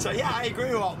 But yeah, I agree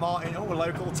with what Martin. Oh, a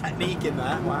local technique in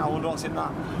there. Wow, I wonder what's in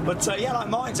that. But yeah, like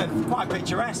Martin said, quite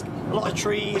picturesque. A lot of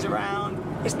trees around.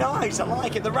 It's nice. I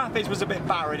like it. The rapids was a bit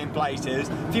barren in places.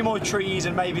 A few more trees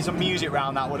and maybe some music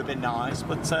around that would have been nice.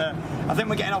 But I think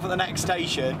we're getting off at the next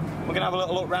station. We're going to have a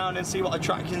little look round and see what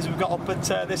attractions we've got up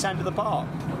at this end of the park.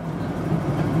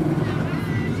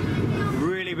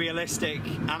 Really realistic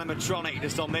animatronic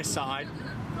just on this side.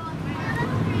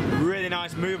 Really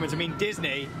nice movements. I mean,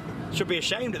 Disney should be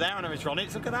ashamed of their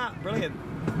animatronics. Look at that, brilliant.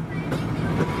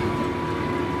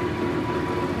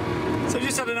 So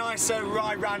just had a nice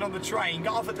ride round on the train,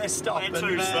 got off at this stop. Where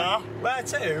to, sir? Where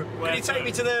to? Can you take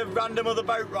me to the random other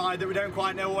boat ride that we don't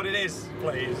quite know what it is,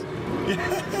 please?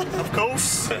 Of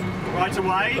course, right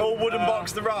away. Or wooden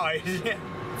box the ride.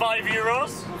 €5.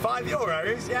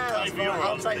 €5? Yeah, that's fine.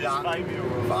 I'll take that.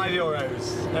 €5.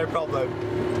 €5, no problem.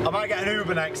 I might get an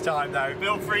Uber next time though.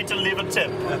 Feel free to leave a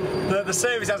tip. The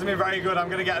service hasn't been very good. I'm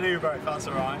going to get an Uber if that's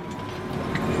alright.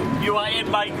 You are in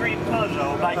my green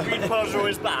Peugeot. My green Peugeot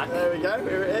is back. There we go,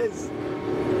 here it is.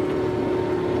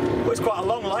 Well, it's quite a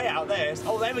long layout this.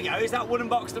 Oh, there we go. Is that wooden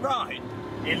box the ride?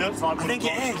 It looks like I think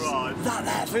it is. That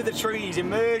there, through the trees,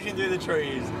 emerging through the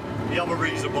trees. The other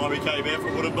reason why we came here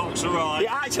for wooden box to ride.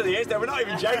 It actually is, though. We're not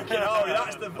even joking, are we?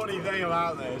 That's the funny thing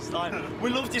about this. Like, we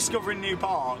love discovering new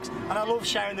parks, and I love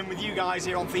sharing them with you guys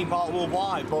here on Theme Park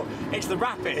Worldwide, but it's the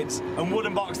rapids and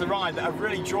wooden box the ride that have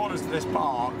really drawn us to this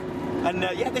park. And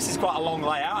yeah, this is quite a long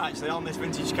layout actually on this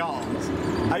vintage cars.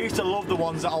 I used to love the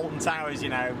ones at Alton Towers, you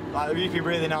know, like they used to be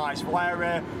really nice.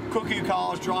 Where Cuckoo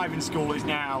Cars Driving School is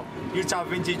now, used to have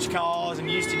vintage cars and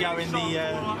used to go in the.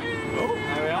 Oh,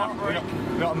 there we are.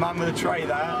 We got a man with a tray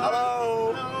there.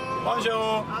 Hello.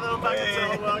 Bonjour. Hello,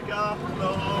 Bagatelle worker.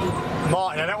 Hello.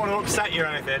 Martin, I don't want to upset you or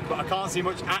anything, but I can't see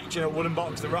much action at Wooden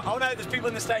Box. Oh no, there's people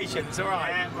in the station. It's all right.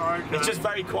 Yeah, okay. It's just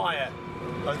very quiet.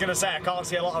 I was going to say I can't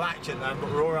see a lot of action then,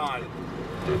 but we're all right.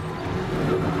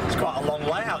 It's quite a long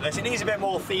layout this. It needs a bit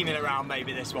more theming around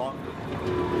maybe this one.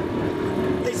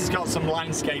 This has got some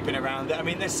landscaping around it. I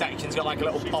mean this section's got like a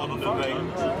little pond and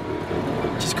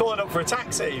things. Just calling up for a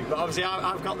taxi, but obviously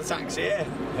I've got the taxi here.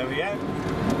 There we go.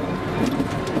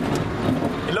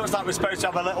 It looks like we're supposed to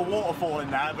have a little waterfall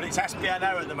in there, but it's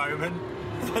SPNO at the moment.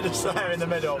 They're just there in the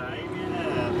middle.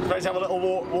 We're supposed to have a little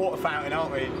water fountain,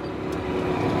 aren't we?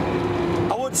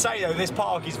 I would say though, this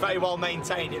park is very well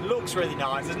maintained. It looks really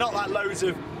nice. There's not like loads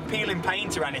of peeling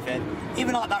paint or anything.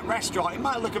 Even like that restaurant, it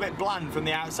might look a bit bland from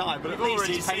the outside, but at least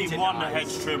it's painted one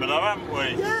nice. hedge trimmer though, haven't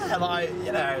we? Yeah, like,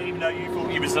 you know. Even though you thought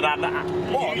he was an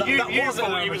animatronic. You thought he was an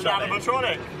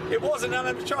animatronic. It wasn't an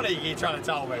animatronic, you're trying to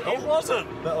tell me. It wasn't.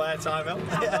 Little airtime, Mel.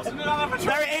 It wasn't an animatronic.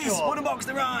 There it is, Wooden Box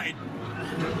the ride.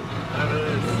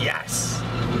 Yes.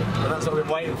 Well, that's what we've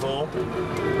been waiting for.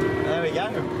 There we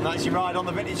go. That's your ride on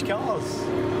the vintage cars.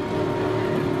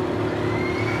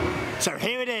 So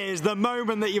here it is, the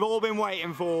moment that you've all been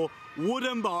waiting for.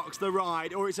 Wooden Box the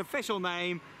ride, or its official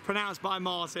name, pronounced by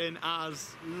Martin as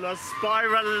La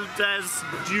Spiral des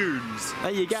Dunes.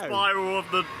 There you go. Spiral of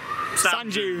the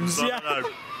sand dunes. Yeah.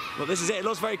 Well, this is it. It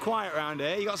looks very quiet around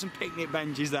here. You got some picnic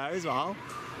benches there as well.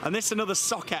 And this is another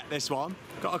socket, this one.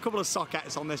 Got a couple of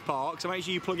sockets on this park, so make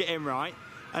sure you plug it in right.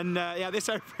 And yeah, this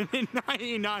opened in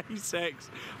 1996.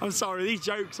 I'm sorry, these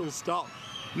jokes will stop.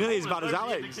 Nearly as bad as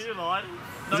Alex. Is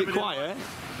it quiet?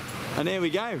 And here we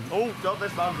go. Oh God,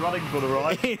 this man's running for the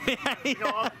ride.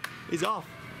 He's off.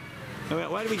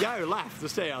 Where do we go? Left,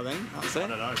 just here, I think. That's it. I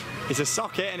don't know. It's a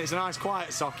socket, and it's a nice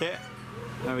quiet socket.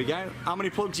 There we go. How many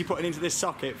plugs are you putting into this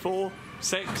socket? 4,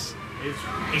 6?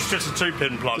 It's just a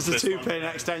 2-pin plug. Just a 2-pin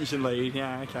extension lead.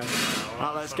 Yeah, okay.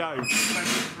 Right, let's go.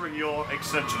 Bring your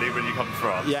extension lead when you come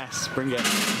front. Yes, bring it.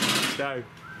 Let's go.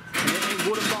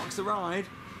 Wooden Box the ride.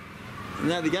 And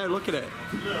there we go, look at it.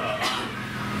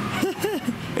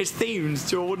 It's themed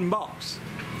to a wooden box.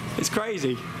 It's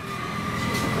crazy.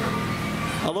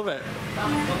 I love it.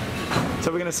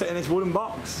 So we're going to sit in this wooden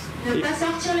box. Ne pas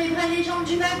sortir les bras et les jambes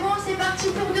du wagon, c'est parti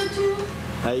pour 2 tours.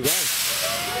 There you go.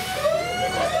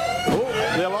 Oh,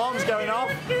 the alarm's going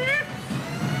off.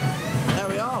 There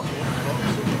we are.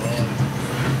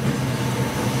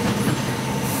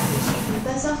 Ne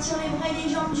pas sortir les bras et les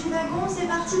jambes du wagon, c'est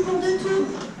parti pour 2 tours.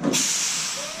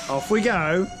 Off we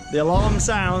go. The alarm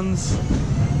sounds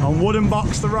on Wooden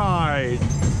Box the ride.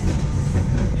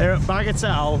 Here at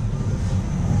Bagatelle.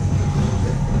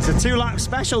 It's a 2-lap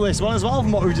special, this one as well,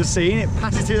 from what we've just seen. It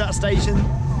passes through that station.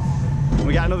 And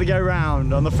we get another go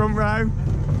round on the front row.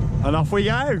 And off we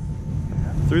go.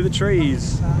 Through the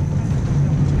trees.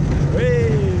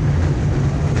 Whee!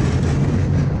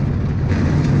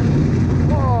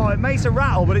 Oh, it makes a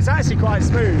rattle, but it's actually quite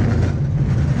smooth.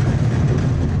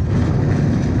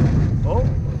 Oh,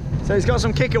 so it's got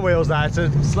some kicker wheels there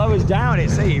to slow us down, it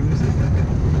seems.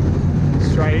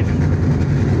 Strange.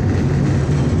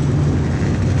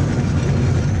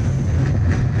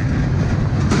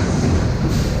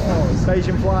 Oh,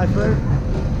 station fly through.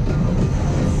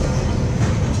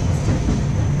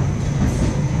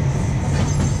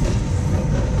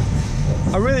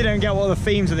 I really don't get what the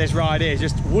themes of this ride is,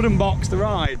 just Wooden Box the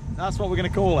ride. That's what we're going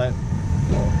to call it.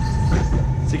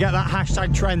 To get that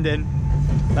hashtag trending,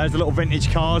 there's the little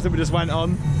vintage cars that we just went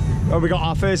on. Where we got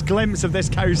our first glimpse of this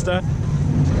coaster.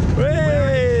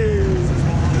 Whee!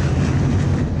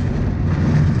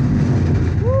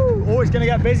 Woo! Oh, it's going to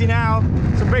get busy now.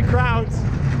 Some big crowds.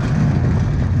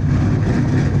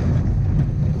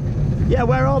 Yeah,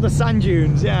 where are the sand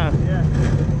dunes? Yeah.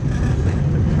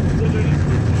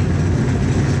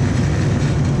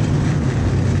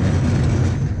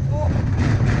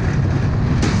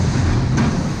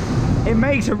 It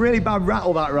makes a really bad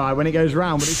rattle, that ride, when it goes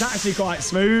round, but it's actually quite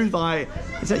smooth. Like,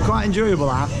 it's quite enjoyable,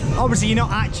 that. Obviously, you're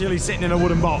not actually sitting in a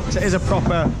wooden box. It is a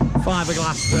proper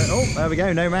fiberglass. Oh, there we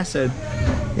go, no messing.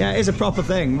 Yeah, it is a proper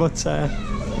thing, but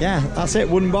yeah, that's it,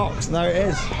 wooden box, and there it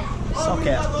is.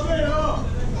 Socket.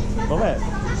 Love it.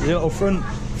 There's a little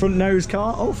front nose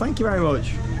car. Oh, thank you very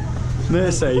much.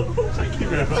 Mercy. Thank you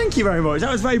very much. Thank you very much.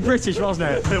 That was very British, wasn't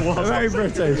it? It was. Very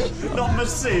British. Not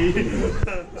merci.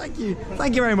 Thank you.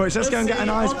 Thank you very much. Let's go and get a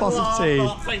nice pot of tea.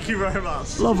 Thank you very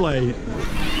much. Lovely.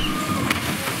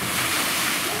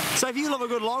 So if you love a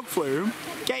good log flume,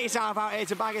 get yourself out here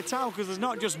to Bagatelle, because there's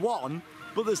not just one,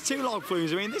 but there's 2 log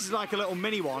flumes. I mean, this is like a little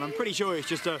mini one. I'm pretty sure it's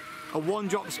just a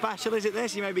one-drop special, is it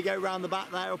this? You maybe go round the back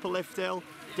there, up a lift hill,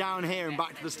 down here and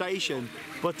back to the station.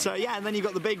 But yeah, and then you've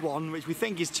got the big one, which we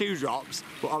think is 2 drops,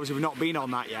 but obviously we've not been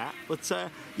on that yet. But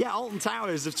yeah, Alton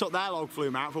Towers have took their log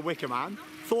flume out for Wickerman.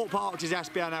 Thorpe Parks is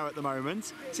SBNO at the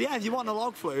moment. So yeah, if you want a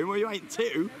log flume, or you ain't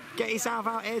 2, get yourself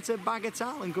out here to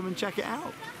Bagatelle and come and check it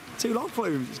out. 2 log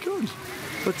flumes, it's good.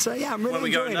 But yeah, I'm really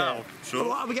enjoying it. Where are we going now? Sure.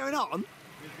 Well, are we going on?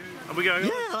 Are we going on?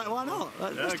 Yeah, like, why not?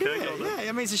 Let's do it. Yeah,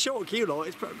 I mean, it's a short queue, though.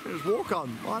 It's walk on.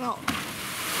 Why not?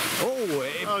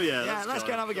 Oh yeah, let's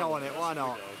go and have a go on it. Why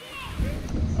not?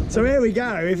 So here we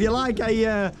go. If you like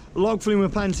a log flume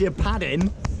with plenty of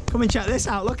padding, come and check this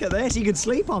out. Look at this. You could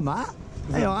sleep on that.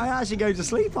 Hey, I actually go to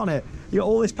sleep on it. You got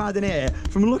all this padding here.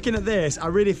 From looking at this, I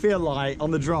really feel like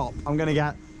on the drop, I'm going to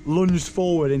get lunged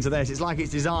forward into this. It's like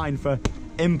it's designed for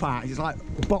impact. It's like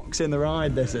boxing the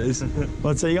ride, this is.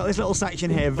 But so you got this little section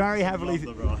here, very heavily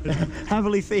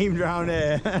themed around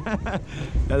here. Yeah,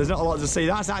 there's not a lot to see.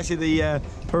 That's actually the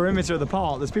perimeter of the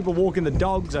park. There's people walking the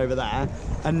dogs over there,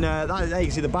 and there you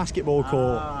can see the basketball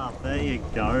court. Ah, there you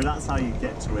go. That's how you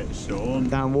get to it, Sean.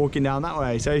 Walking down that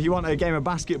way. So if you want a game of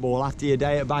basketball after your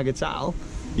day at Bagatelle,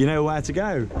 you know where to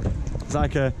go. It's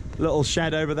like a little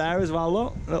shed over there as well,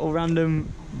 look. Little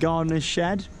random gardener's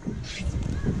shed.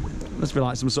 Must be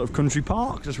like some sort of country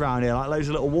park just around here, like loads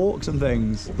of little walks and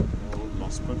things. Oh,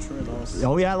 Los Petrillos.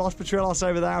 Oh yeah, Los Petrillos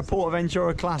over there,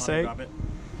 Portaventura classic.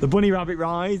 The bunny rabbit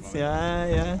rides,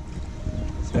 yeah.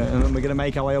 So, and then we're going to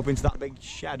make our way up into that big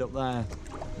shed up there.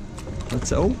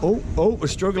 Oh, we're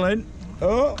struggling.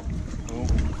 Oh.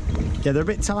 Yeah, they're a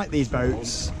bit tight, these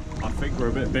boats. I think we're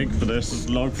a bit big for this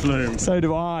log flume. So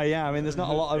do I, yeah. I mean, there's not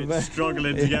a lot of... It's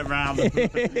struggling to get round them.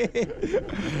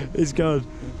 It's good.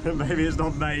 Maybe it's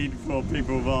not made for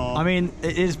people with arms. I mean,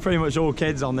 it is pretty much all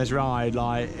kids on this ride.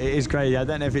 Like, it is crazy. I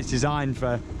don't know if it's designed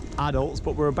for adults,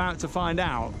 but we're about to find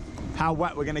out how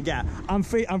wet we're going to get. I'm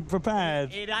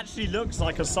prepared. It actually looks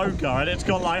like a soaker, and it's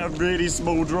got like a really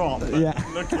small drop. Yeah.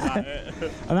 Looking at it.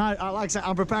 And like I said,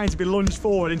 I'm preparing to be lunged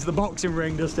forward into the boxing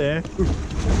ring just here.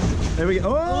 There we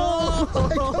go.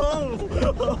 Oh!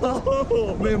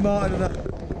 Me and Martin and that.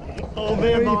 Oh,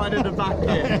 me and Martin in the back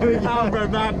here. How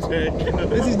romantic.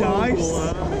 This is nice.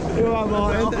 All right,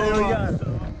 Martin. There we go.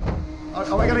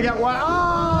 Are we going to get wet?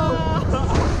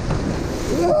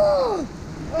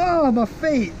 Oh, my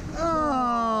feet.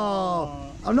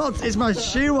 Oh. I'm not, it's my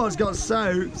shoe what's got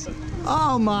soaked.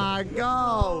 Oh my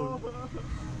God.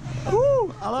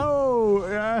 Ooh, hello.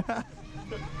 Yeah.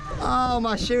 Oh,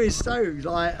 my shoe is soaked.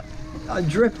 Like, I'm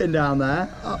dripping down there.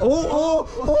 Oh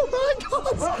my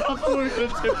God! I thought we were going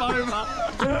to tip over.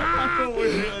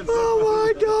 Oh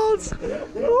my God!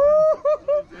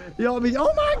 You know what I mean?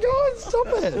 Oh my God! Stop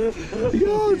it!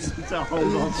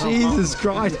 God. Jesus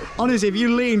Christ! Honestly, if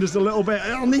you lean just a little bit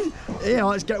on these, yeah,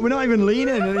 we're not even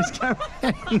leaning, and it's going.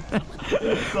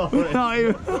 We're not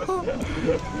even.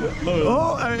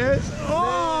 Oh, there it is!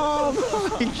 Oh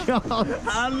my God!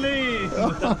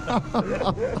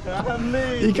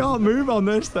 You can't move on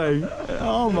this thing.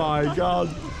 Oh my God.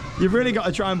 You've really got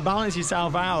to try and balance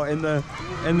yourself out in the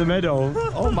middle.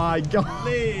 Oh my God.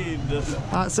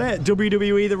 That's it.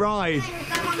 WWE the ride.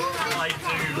 I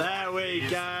do. There we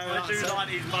go. I do like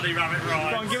these bunny rabbit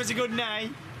rides. Come on, give us a good neigh.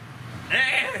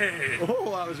 Hey.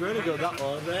 Oh, that was really good, that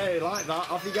one. Hey, like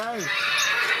that. Off you go.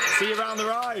 See you around the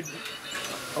ride.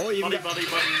 Oh, you bunny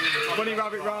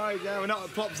rabbit ride. Yeah, we're not at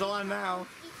Plopsaland now.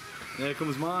 There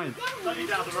comes mine. Bunny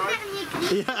down the road.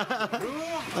 Yeah.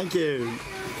 Thank you.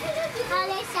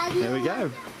 There we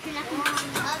go.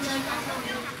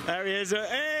 There he is.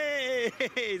 Hey!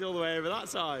 He's all the way over that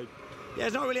side. Yeah,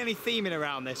 there's not really any theming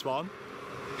around this one.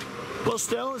 But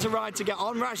still, it's a ride to get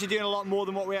on. We're actually doing a lot more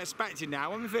than what we expected now.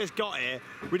 When we first got here,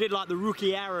 we did like the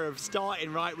rookie error of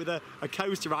starting right with a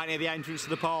coaster right near the entrance to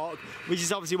the park, which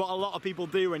is obviously what a lot of people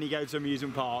do when you go to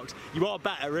amusement parks. You are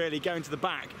better really going to the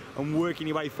back and working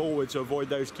your way forward to avoid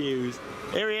those queues.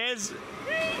 Here he is.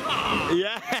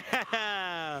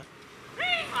 Yeah.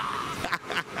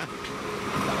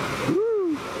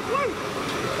 Woo.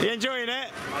 Are you enjoying it?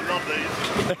 I love these.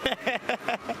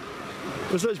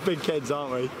 We're such big kids,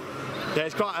 aren't we? Yeah,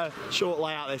 it's quite a short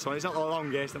layout, this one. It's not the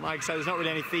longest, and like I said, there's not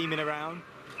really any theming around.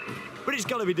 But it's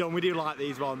got to be done. We do like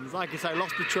these ones. Like I say,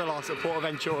 Los Petrillos at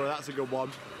Portaventura, that's a good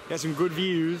one. Get some good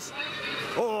views.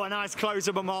 Oh, a nice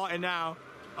close-up of Martin now.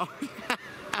 Oh.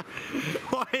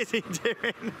 What is he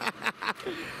doing?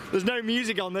 There's no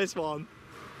music on this one.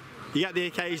 You get the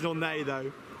occasional neigh,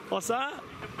 though. What's that?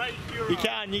 You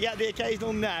can. You get the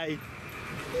occasional neigh.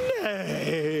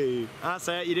 Neigh. That's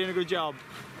it. You're doing a good job.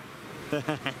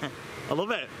 I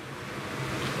love it.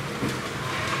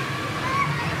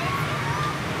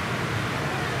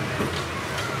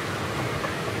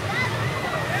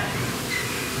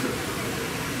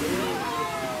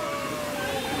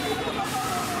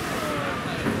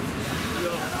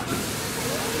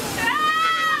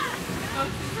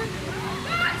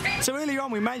 So earlier on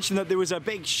we mentioned that there was a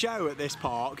big show at this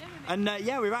park, and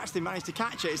yeah, we've actually managed to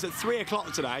catch it. It's at 3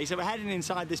 o'clock today, so we're heading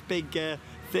inside this big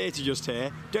theatre just here.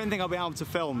 Don't think I'll be able to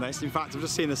film this. In fact, I've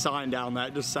just seen the sign down there,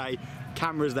 it does say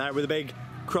cameras there with a big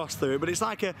cross through it, but it's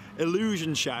like an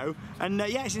illusion show, and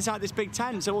yeah, it's inside this big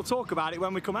tent, so we'll talk about it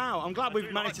when we come out. I'm glad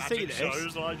we've managed to see this.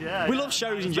 Shows, like, yeah, we love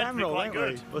shows in general, don't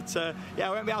we? But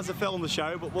yeah, we won't be able to film the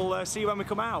show, but we'll see you when we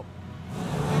come out.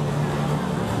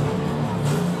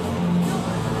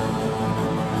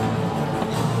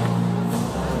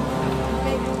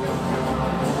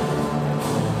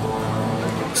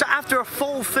 So after a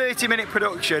full 30-minute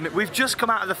production. We've just come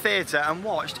out of the theatre and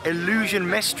watched Illusion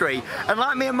Mystery. And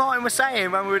like me and Martin were saying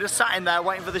when we were just sat in there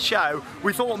waiting for the show,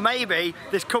 we thought maybe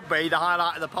this could be the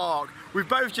highlight of the park. We've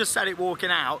both just said it walking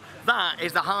out. That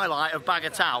is the highlight of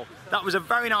Bagatelle. That was a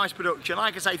very nice production.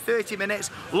 Like I say, 30 minutes,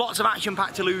 lots of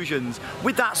action-packed illusions.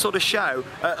 With that sort of show,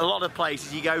 a lot of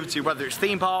places you go to, whether it's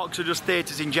theme parks or just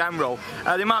theatres in general,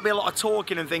 there might be a lot of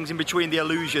talking and things in between the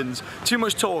illusions. Too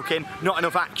much talking, not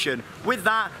enough action. With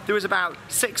that, there was about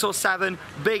 6 or 7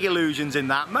 big illusions in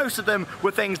that. Most of them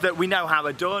were things that we know how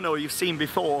are done or you've seen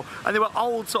before, and they were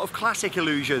old sort of classic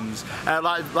illusions,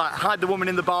 like hide the woman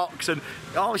in the box and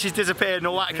oh, she's disappeared and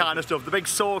all that kind of stuff. The big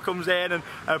saw comes in and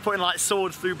putting like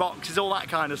swords through boxes, all that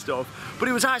kind of stuff. But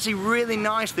it was actually really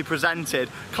nicely presented.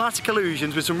 Classic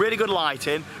illusions with some really good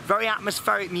lighting, very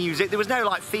atmospheric music. There was no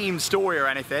like themed story or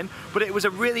anything, but it was a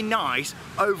really nice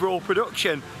overall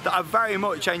production that I very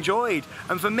much enjoyed.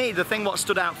 And for me, the thing what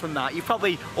stood out from that, you've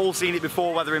probably all seen it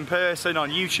before, whether in person, on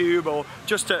YouTube, or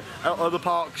just at other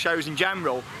park shows in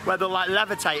general, where they'll like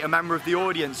levitate a member of the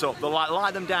audience up. They'll like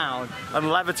lie them down and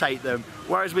levitate them.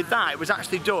 Whereas with that, it was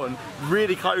actually done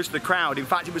really close to the crowd. In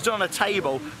fact, it was done on a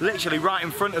table, literally right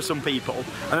in front of some people.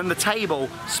 And then the table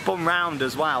spun round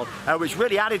as well, which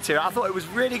really added to it. I thought it was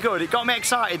really good. It got me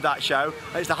excited, that show.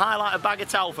 It's the highlight of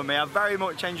Bagatelle for me. I very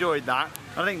much enjoyed that.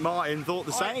 I think Martin thought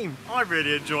the same. I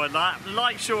really enjoyed that.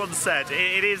 Like Sean said,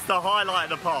 it is the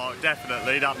highlight of the park,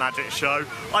 definitely, that magic show.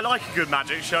 I like a good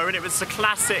magic show, and it was the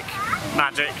classic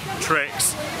magic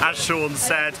tricks, as Sean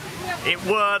said. It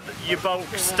weren't your bulk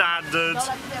standard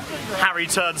Harry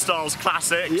Turnstiles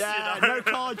classics. Yeah, you know? no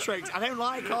card tricks. I don't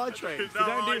like card tricks.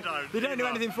 No, they don't do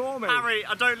anything for me. Harry,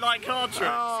 I don't like card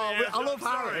tricks. Oh, yeah, I love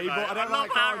Harry, but I don't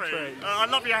like card tricks. I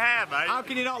love your hair, mate. How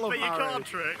can you not love Harry? But your Harry? card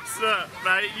tricks,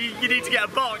 mate, you need to get a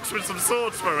box with some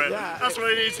swords for it. Yeah, that's what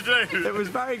you need to do. It was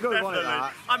very good, wasn't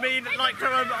it? I mean, like,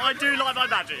 I do like my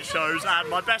magic shows, and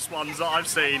my best ones that I've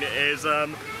seen is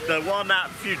the one at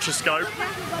Futurescope.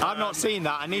 I've not seen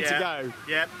that. I need to go.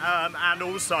 Yeah, and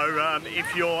also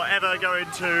if you're ever going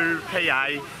to PA,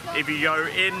 if you go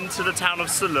into the town of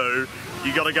Salou,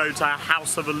 you got to go to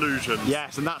House of Illusions.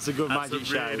 Yes, and that's a good magic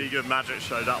show. That's a really good magic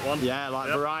show, that one. Yeah,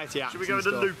 like variety acts. Should we go to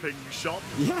the looping shop?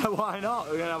 Yeah, why not?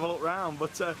 We're going to have a look round.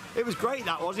 But it was great,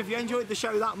 that was. If you enjoyed the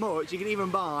show that much, you can even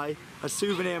buy a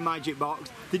souvenir magic box.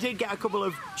 They did get a couple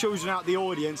of children out of the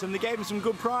audience, and they gave them some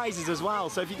good prizes as well.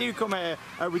 So if you do come here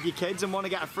with your kids and want to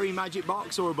get a free magic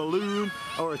box or a balloon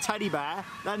or a teddy bear,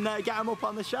 then get them up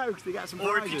on the show because they get some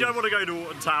prizes. Or if you don't want to go to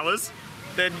Alton Towers,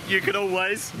 then you can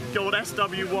always go on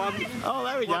SW1. Oh,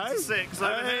 there we go. 1 to 6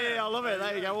 over hey, here. I love it.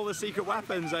 There you go. All the secret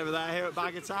weapons over there here at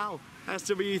Bagatelle.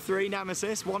 SW3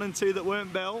 Nemesis, 1 and 2 that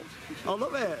weren't built. I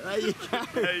love it. There you go.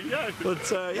 There you go.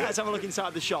 But yeah, let's have a look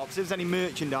inside the shops. If there's any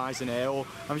merchandise in here, or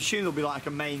I'm assuming there'll be like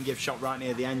a main gift shop right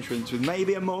near the entrance with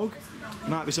maybe a mug.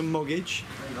 Might be some muggage.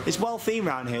 It's well themed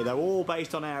around here though, all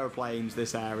based on aeroplanes,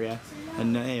 this area.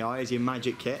 And here's your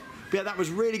magic kit. But yeah, that was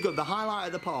really good, the highlight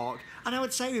of the park. And I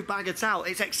would say with Bagatelle,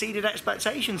 it's exceeded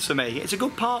expectations for me. It's a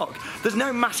good park. There's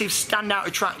no massive standout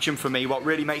attraction for me, what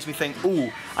really makes me think, ooh,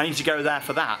 I need to go there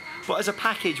for that. But as a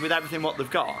package with everything what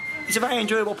they've got, it's a very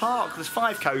enjoyable park. There's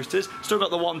 5 coasters, still got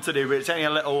the one to do, but it's only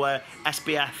a little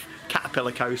SBF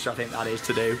Caterpillar coaster, I think that is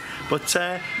to do. But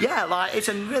yeah, like it's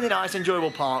a really nice,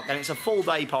 enjoyable park, and it's a full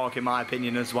day park in my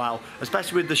opinion as well,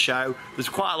 especially with the show. There's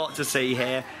quite a lot to see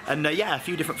here, and yeah, a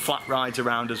few different flat rides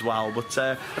around as well. But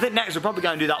I think next we'll probably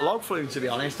go and do that log flume, to be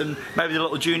honest, and maybe the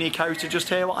little junior coaster just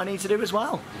here what I need to do as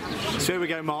well. So here we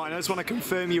go, Martin. I just want to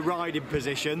confirm your riding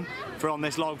position for on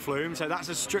this log flume. So that's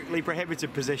a strictly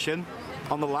prohibited position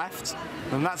on the left,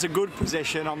 and that's a good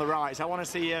position on the right. So I want to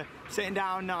see you sitting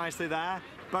down nicely there.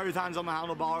 Both hands on the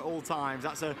handlebar at all times.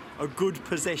 That's a good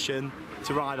position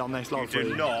to ride on this log flume.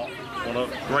 You do not want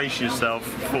to brace yourself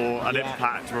for an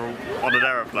impact on an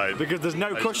airplane. Because there's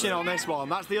no cushioning on this one.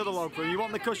 That's the other log flume. You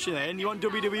want the cushioning, you want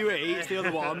WWE, it's the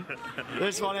other one.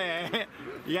 This one here,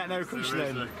 you get no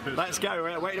cushioning. Let's go.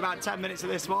 We're waiting about 10 minutes of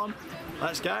this one.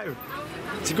 Let's go.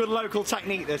 It's a good local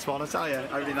technique, this one, I tell you,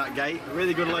 opening that gate.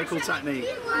 Really good local technique.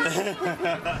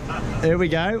 Here we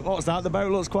go. What's that? The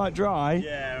boat looks quite dry.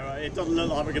 Yeah, right. It doesn't look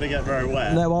like we're going to get very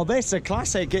wet. No, well, this is a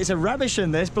classic. It's a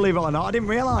Rebishen, this, believe it or not. I didn't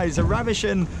realise. A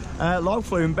Rebishen log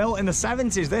flume built in the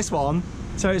 70s, this one.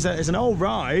 So it's an old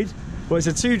ride, but it's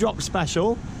a 2-drop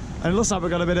special. And it looks like we've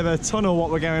got a bit of a tunnel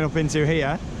what we're going up into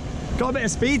here. Got a bit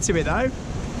of speed to it, though.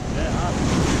 Yeah.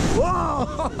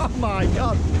 Whoa! Oh, my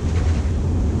God.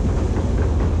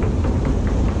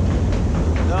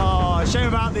 Oh, show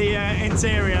about the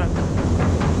interior.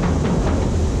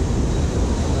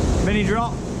 Mini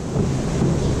drop.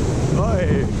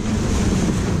 Oi.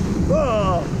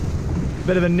 Whoa.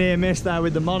 Bit of a near miss there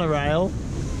with the monorail.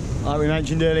 Like we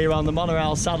mentioned earlier on, the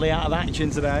monorail sadly out of action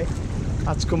today.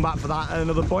 Had to come back for that at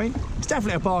another point. It's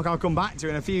definitely a park I'll come back to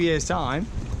in a few years' time.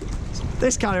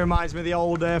 This kind of reminds me of the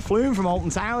old flume from Alton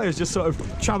Towers, just sort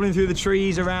of travelling through the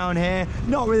trees around here.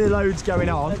 Not really loads going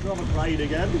on. They've got a plane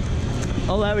again.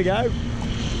 Oh, there we go.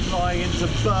 Flying into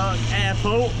Burke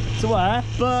Airport. To where?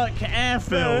 Burke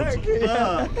Airfield.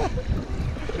 Burke.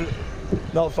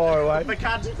 Not far away. The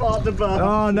Caddy Park to Burke.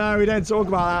 Oh no, we don't talk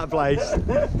about that place.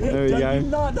 There we go.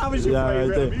 That was your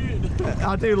favourite.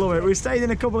 I do love it. We stayed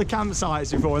in a couple of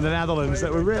campsites before in the Netherlands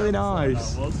that were really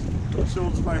nice. That was. What's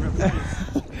Sean's favourite place?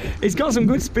 It's got some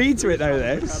good speed to it though,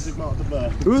 this. Caddy Park to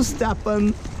Burke.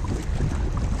 Oostappen.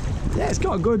 Yeah, it's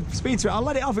got a good speed to it. I'll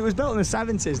let it off. It was built in the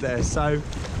 70s, this, so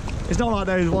it's not like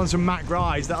those ones from Mack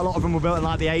Rides that a lot of them were built in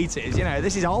like the 80s. You know,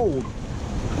 this is old.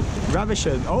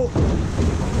 Ravishing. Oh,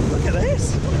 look at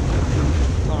this.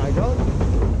 Oh my God.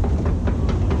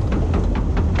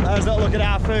 Let's not look at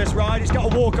our first ride. It's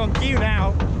got to walk on cue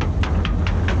now.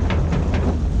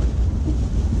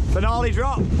 Finale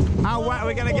drop. How wet are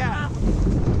we going to get?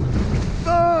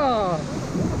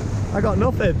 Oh, I got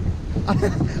nothing.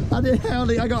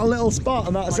 I got a little spot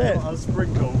and that's it. A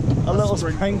sprinkle. A little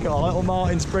sprinkle, a little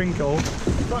Martin sprinkle.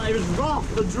 But it was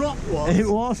rough, the drop was. It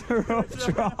was a rough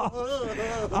drop.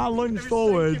 I lunged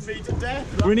forward. Me to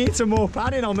death. We need some more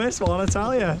padding on this one, I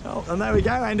tell you. Oh, and there we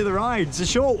go, end of the ride. It's a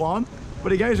short one,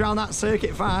 but it goes around that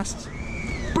circuit fast.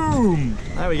 Boom!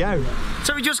 There we go.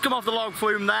 So we just come off the log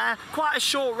flume there. Quite a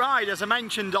short ride, as I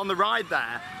mentioned on the ride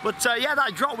there. But yeah,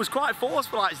 that drop was quite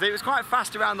forceful actually. It was quite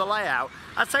fast around the layout.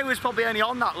 I'd say we was probably only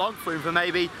on that log flume for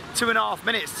maybe 2.5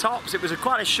 minutes tops. It was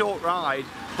quite a short ride.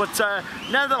 But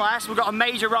nevertheless, we've got a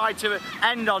major ride to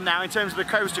end on now in terms of the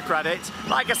coaster credits.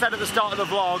 Like I said at the start of the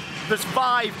vlog, there's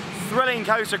 5 thrilling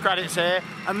coaster credits here,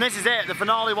 and this is it, the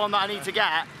finale one that I need to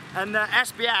get. And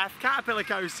SBF Caterpillar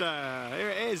coaster, here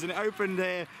it is, and it opened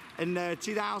here in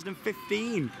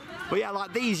 2015. But yeah,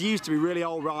 like these used to be really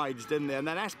old rides, didn't they? And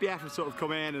then SBF have sort of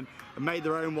come in and made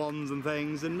their own ones and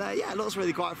things. And yeah, it looks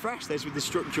really quite fresh, this, with the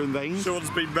structure and things. Sean's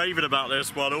been raving about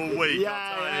this one all week.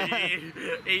 Yeah.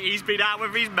 He's been out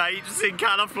with his mates in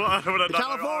California.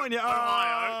 California?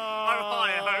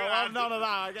 Ohio. Oh, none of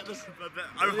that.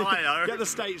 Ohio. Get the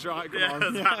states right, come on.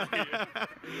 Exactly.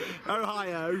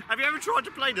 Ohio. Have you ever tried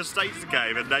to play the states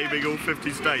game and naming all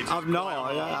 50 states? I've not.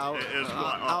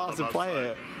 I'll have to play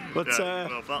it. But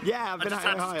yeah, I've been out in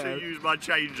Ohio. I just had to use my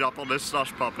change up on this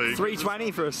slush puppy.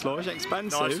 $3.20 for a slush,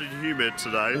 expensive. Nice and humid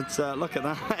today. But look at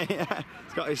that. Yeah,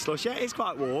 it's got his slush. Yeah, it's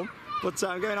quite warm. But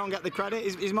I'm going on and get the credit.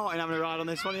 Is Martin having a ride on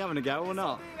this one? Are you having a go or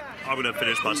not? I'm going to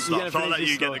finish my stuff. I'll let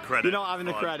you get the credit. You're not having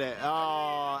the credit.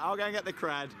 Oh, I'll go and get the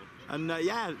cred. And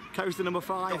yeah, coaster number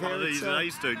 5 here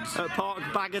at Parc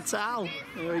Bagatelle.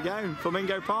 There we go,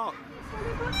 Flamingo Park.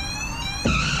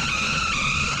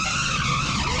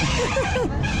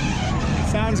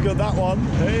 Sounds good, that one.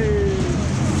 Hey.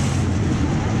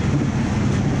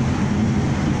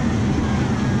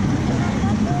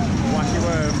 Wacky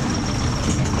worm.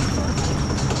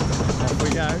 Off we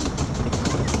go.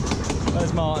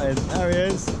 There's Martin. There he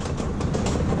is.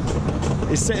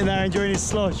 He's sitting there enjoying his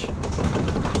slush.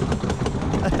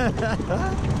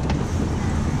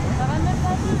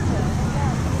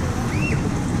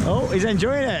 Oh, he's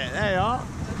enjoying it. There you are.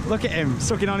 Look at him,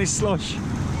 sucking on his slush.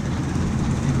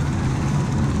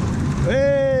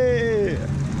 Hey!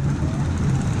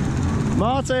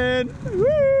 Martin! Woo!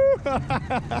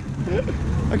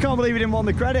 I can't believe he didn't want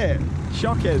the credit.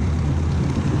 Shocking.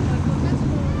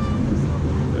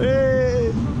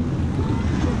 Hey!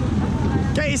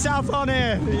 Get yourself on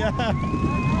here! Yeah.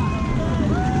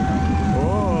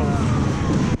 Whoa.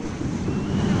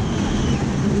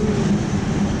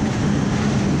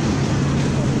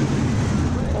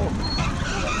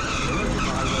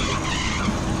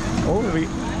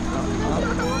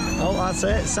 Oh, that's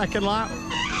it. Second lap.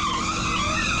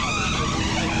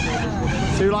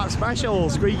 2-lap special.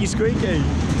 Squeaky, squeaky.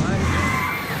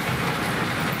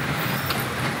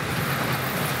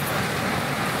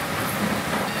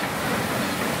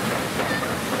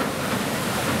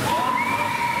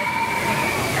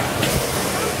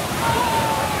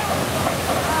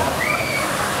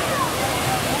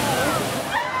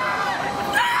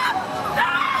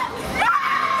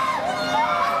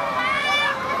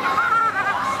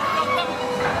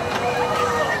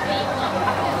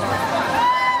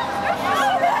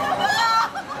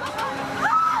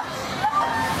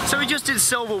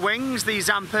 Silver Wings, the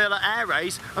Zamperla air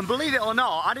race, and believe it or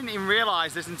not, I didn't even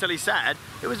realise this until he said,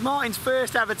 it was Martin's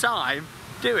first ever time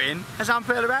doing a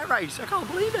Zamperla air race. I can't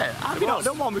believe it. Have you not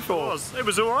done one before? It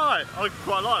was alright. I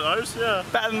quite like those, yeah.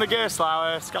 Better than the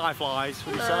Gerstlauer Skyflies,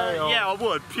 would you say? Or? Yeah, I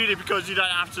would, purely because you don't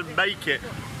have to make it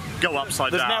go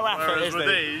upside down. There's no effort, is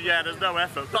there? Yeah, there's no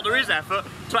effort. But there is effort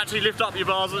to actually lift up your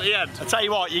bars at the end. I tell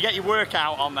you what, you get your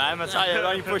workout on them. I tell you,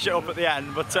 then you push it up at the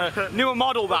end. But newer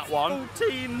model, that one.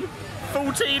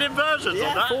 14 inversions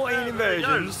on that. 14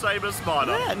 inversions. Same as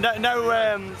Spider. Yeah,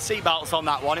 no seat belts on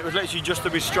that one. It was literally just the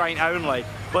restraint only.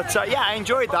 But yeah, I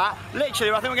enjoyed that.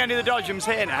 Literally, I think we're going to do the Dodgems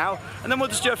here now, and then we'll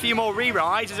just do a few more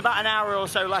re-rides. There's about an hour or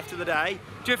so left of the day.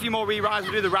 Do a few more re-rides.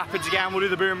 We'll do the Rapids again. We'll do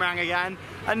the Boomerang again.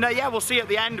 And yeah, we'll see at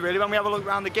the end really when we have a look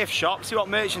around the gift shop, see what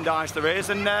merchandise there is,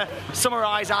 and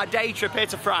summarise our day trip here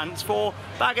to France for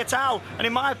Bagatelle. And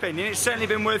in my opinion, it's certainly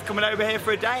been worth coming over here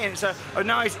for a day, and it's a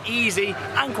nice, easy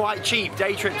and quite cheap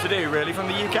day trip to do really from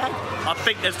the UK. I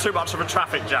think there's too much of a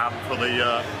traffic jam for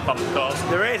the bumper cars.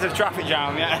 There is a traffic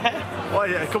jam, yeah. What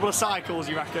is it, a couple of cycles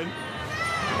you reckon?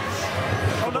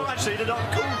 Oh no, actually they're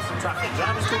not called traffic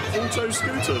jam, it's called auto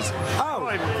scooters. Oh,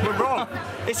 we're wrong.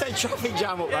 It said traffic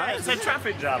jam up there. Yeah, it said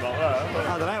traffic jam up there.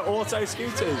 I don't know, auto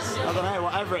scooters. I don't know,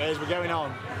 whatever it is, we're going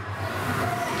on.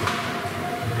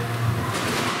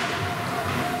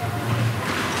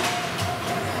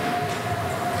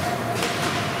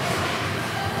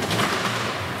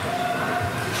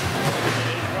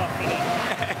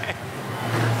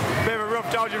 Bit of a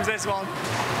rough Dodgems this one.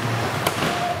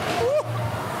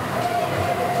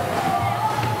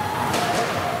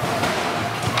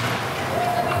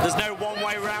 There's no one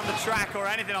way around the track or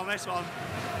anything on this one.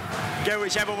 Go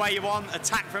whichever way you want,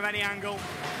 attack from any angle.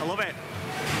 I love it.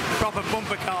 Proper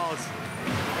bumper cars.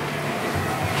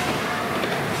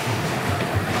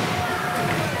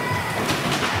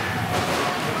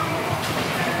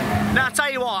 Now I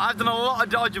tell you what, I've done a lot of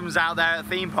Dodgems out there at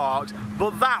theme parks,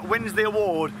 but that wins the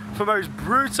award for most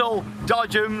brutal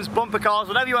Dodgems, bumper cars,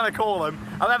 whatever you want to call them,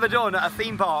 I've ever done at a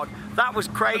theme park. That was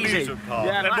crazy. Amusement park.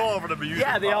 Yeah, they're more of an amusement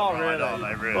park. Yeah, they are right, really. Aren't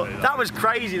they, really? That was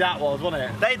crazy, that was, wasn't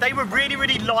it? They were really,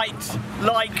 really light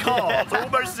cars,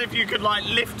 almost as if you could like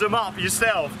lift them up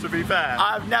yourself, to be fair.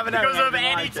 I've never known because of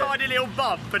any like tiny little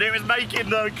bump, and it was making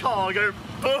the car go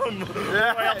boom, all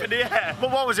the way up in the air.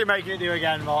 But what was it making it do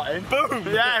again, Martin? Boom!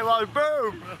 Yeah, well,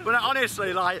 boom! But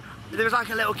honestly, like, there was like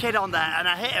a little kid on there and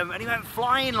I hit him and he went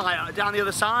flying like down the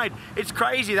other side. It's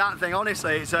crazy, that thing,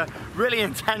 honestly. It's a really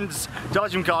intense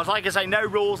Dodgem cars. Like I say, no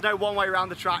rules, no one way around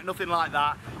the track, nothing like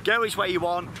that. Go which way you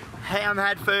want, hit them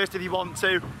head first if you want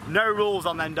to. No rules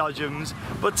on them Dodgems.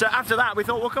 But after that, we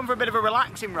thought we'll come for a bit of a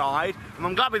relaxing ride, and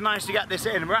I'm glad we've managed to get this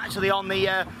in. We're actually on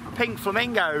the pink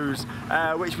flamingos,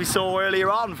 which we saw earlier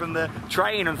on from the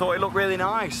train and thought it looked really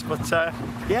nice. But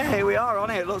yeah, here we are on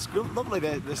it. It looks lovely,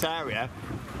 this area.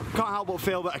 Can't help but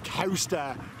feel that a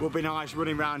coaster would be nice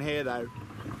running around here though.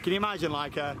 Can you imagine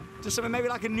like just something maybe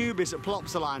like a Nubis at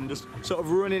Plopsaland, just sort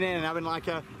of running in and having like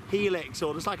a helix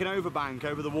or just like an overbank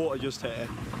over the water just here.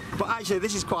 But actually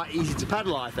this is quite easy to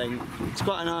pedal, I think. It's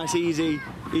quite a nice easy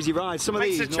ride. Some of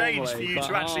these Makes a change for you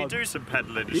to actually hard. do some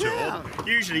pedalling, Yeah. sure.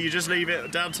 Usually you just leave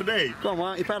it down to me. Come on, why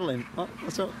aren't you pedalling? What?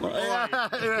 What's up? What?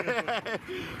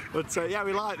 But yeah,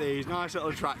 we like these. Nice little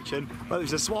attraction. Whether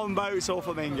it's the swan boats or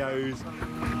flamingos.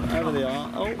 There they are.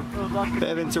 Oh, bit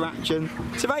of interaction.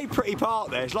 It's a very pretty park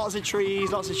this. Lots of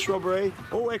trees, lots of shrubbery.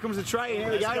 Oh, here comes the train.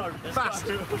 Here we go. Fast.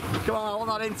 Come on, I want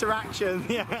that interaction.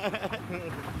 Yeah.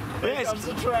 Here comes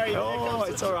the train. Oh,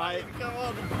 it's all right. Come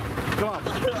on. Come on.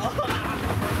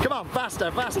 Come on,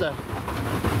 faster, faster.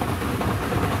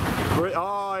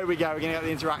 Oh, here we go. We're going to get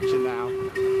the interaction now.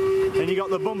 And you got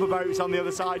the bumper boats on the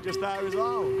other side just there as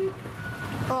well.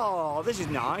 Oh, this is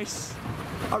nice.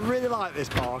 I really like this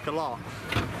park a lot.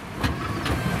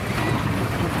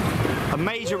 A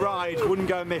major ride wouldn't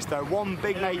go amiss though. One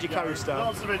big major coaster.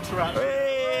 Lots of interaction.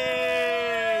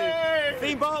 Hey!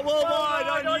 Theme Park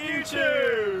Worldwide on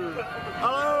YouTube.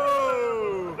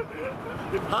 Hello.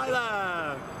 Hi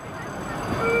there.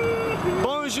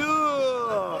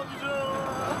 Bonjour.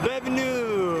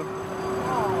 Bienvenue.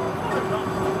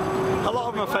 A lot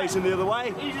of them are facing the other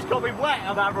way. You just got me wet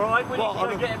on that ride when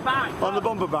you get it back. On the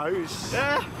bumper boats?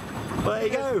 Yeah. Well, there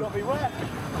you go. Got me wet.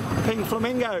 Pink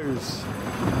flamingos.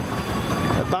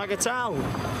 At Bagatelle.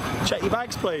 Check your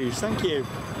bags, please. Thank you.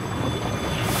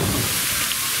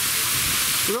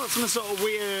 We've got some sort of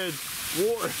weird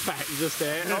water effect just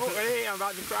here. Oh, hey, I'm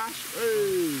about to crash.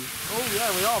 Hey. Oh,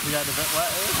 yeah, we are getting a bit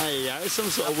wet here. There you go. It's some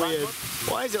sort of weird.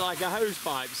 What is it, like a hose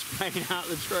pipe spraying out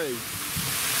the tree?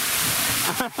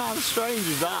 How strange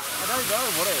is that? I don't know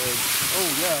what it is. Oh,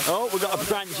 yeah. Oh, we've got a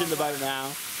branch in the boat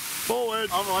now. Forward.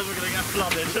 Otherwise we're going to get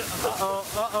flooded. Uh-oh,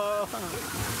 uh-oh.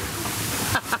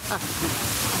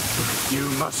 You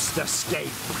must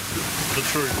escape. The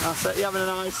truth. That's it. You having a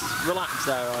nice relax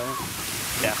there, are you?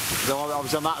 Yeah. So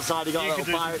obviously on that side you got a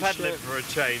little pirate ship. For a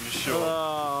change, sure.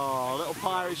 Oh, little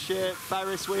pirate ship,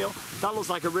 Ferris wheel. That looks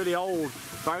like a really old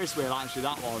Ferris wheel actually,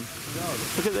 that one.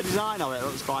 Look at the design of it, it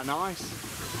looks quite nice.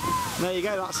 And there you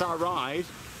go, that's our ride.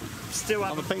 Still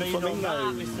haven't been on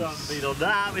that, we still haven't been on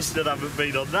that, we still haven't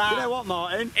been on that. You know what,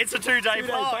 Martin? It's a two-day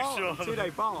park, sure.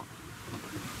 2-day park.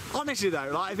 Honestly though,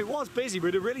 like if it was busy,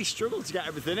 we'd have really struggled to get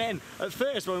everything in. At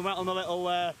first when we went on the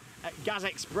little Gas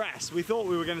Express, we thought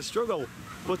we were going to struggle.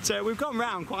 But we've gone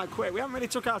round quite quick. We haven't really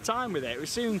took our time with it. We've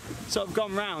soon sort of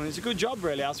gone round. It's a good job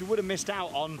really, else we would have missed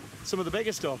out on some of the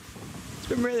bigger stuff. It's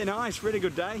been really nice, really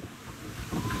good day.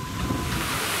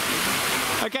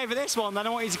 Okay, for this one then I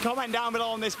want you to comment down below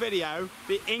on this video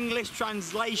the English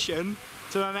translation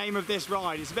to the name of this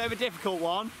ride. It's a bit of a difficult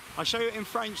one. I'll show you it in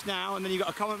French now and then you've got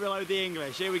to comment below the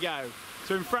English. Here we go.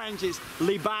 So in French it's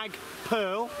Les Bagues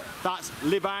Pearl. That's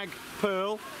Les Bagues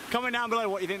Pearl. Comment down below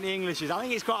what you think the English is. I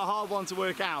think it's quite a hard one to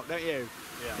work out, don't you?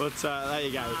 Yeah. But there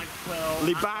you go.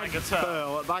 Les Bagues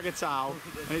Pearl at Bagatelle.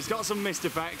 And it's got some mist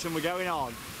effects and we're going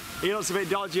on. He looks a bit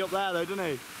dodgy up there though, doesn't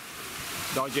he?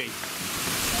 Dodgy.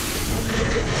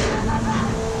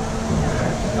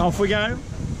 Off we go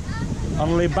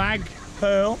on Les Bagues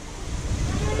Pearl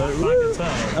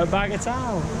at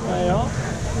Bagatelle. There you are.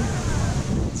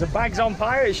 It's a Bags on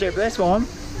pirate ship, this one.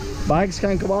 Bags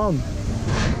can come on.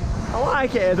 I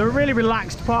like it. They're a really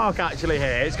relaxed park actually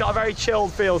here. It's got a very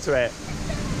chilled feel to it.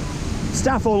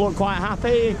 Staff all look quite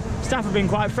happy. Staff have been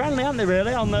quite friendly, haven't they,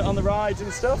 really, on the rides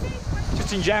and stuff.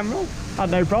 Just in general. Had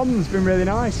no problems. It's been really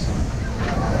nice.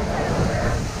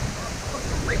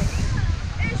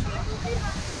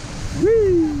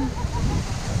 Whee!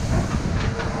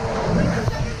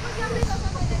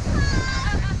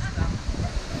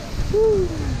 Woo.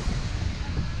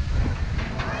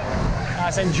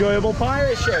 Nice enjoyable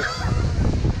pirate ship.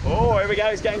 Oh, here we go,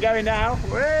 it's getting going now.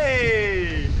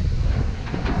 Whee!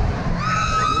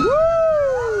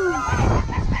 Woo!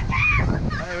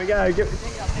 There we go.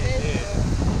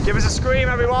 Give us a scream,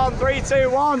 everyone. 3, 2,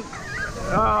 1.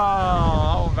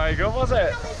 Oh, very good, was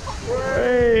it?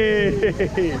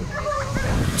 Hey.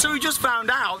 So we just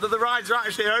found out that the rides are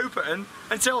actually open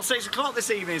until 6 o'clock this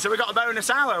evening, so we got a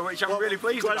bonus hour, which I'm really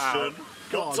pleased about.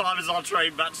 What time is our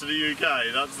train back to the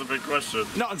UK? That's the big question.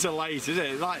 Not until late, is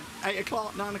it? Like 8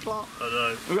 o'clock, 9 o'clock? I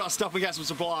know. We've got to stop and get some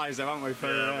supplies though, haven't we?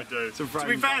 For, yeah, we do. Some to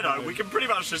be fair though, we can pretty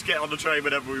much just get on the train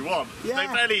whenever we want. Yeah. They're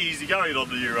fairly easy going on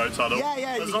the Eurotunnel.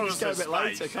 Yeah, as you long can just go a bit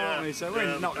later, can't we? So we're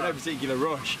in no particular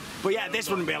rush. But yeah, this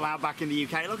wouldn't be allowed back in the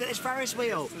UK. Look at this Ferris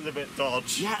wheel. This is a bit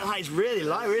dodge. Yeah, like, it's really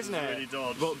low, isn't it? Really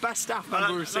dodge. But best staff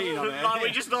member we've seen on it. Like,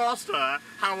 we just asked her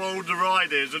how old the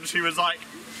ride is and she was like,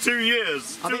 2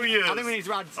 years. 2 years. I think we need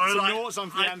to add some noughts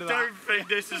onto the end of that. I don't think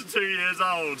this is 2 years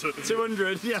old.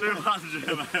 200, yeah.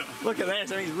 200. Look at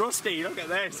this, I mean, it's rusty. Look at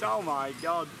this. Oh my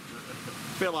God.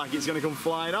 I feel like it's going to come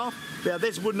flying off. Yeah,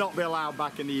 this would not be allowed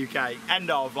back in the UK.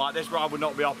 End of. Like, this ride would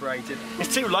not be operated.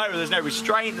 It's too low. There's no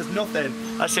restraint. There's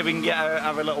nothing. Let's see if we can get her,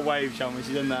 have a little wave, shall we?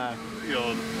 She's in there.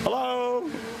 God. Hello.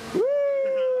 Woo!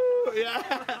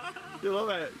 Yeah. You love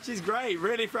it. She's great,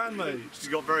 really friendly. She's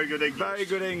got very good English. Very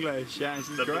good English, yeah, she's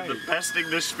great. The best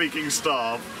English-speaking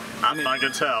staff at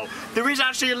Bagatelle. There is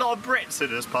actually a lot of Brits in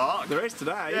this park. There is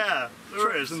today. Yeah,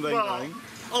 there is. Well,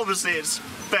 obviously it's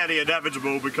fairly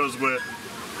inevitable because we're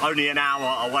only an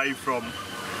hour away from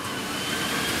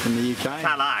the UK.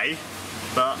 Calais.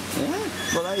 But yeah,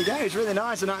 well there you go, it's really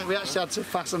nice, and we actually had to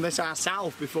fasten this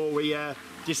ourselves before we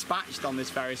dispatched on this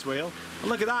Ferris wheel.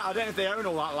 And look at that, I don't know if they own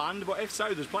all that land, but if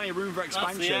so, there's plenty of room for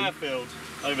expansion. That's the airfield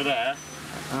over there.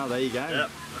 Oh, there you go. Yep.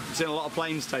 We've seen a lot of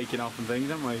planes taking off and things,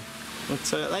 haven't we? But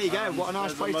there you go, what a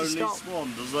nice place to stop. A lonely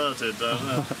swan deserted down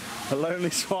there. A lonely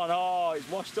swan, oh, it's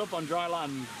washed up on dry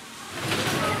land.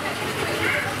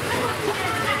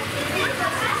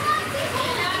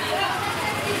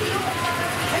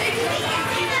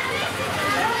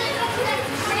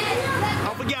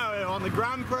 Off we go on the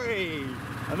Grand Prix.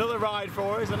 Another ride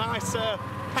for us, a nice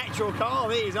petrol car,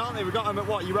 these, aren't they? We've got them at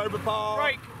what, Europa Park?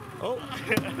 Break! Oh,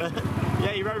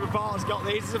 yeah, Europa Park's got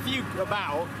these. There's a few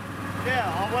about. Yeah,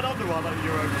 I went on to one at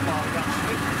Europa Park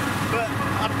actually. But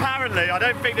apparently, I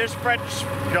don't think this French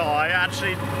guy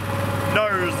actually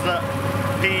knows that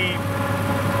he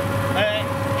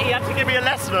had to give me a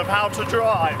lesson of how to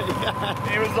drive. Yeah.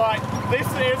 He was like, this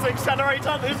is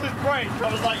accelerator, this is brake. I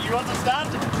was like, you understand?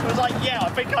 I was like, yeah, I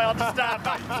think I understand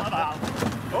that somehow.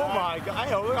 Oh my God,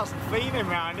 hey, we've got some theming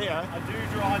around here. I do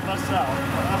drive myself.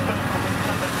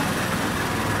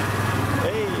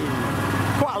 Hey,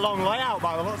 quite a long layout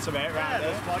by the looks of it around there.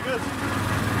 That's quite good.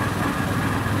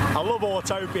 I love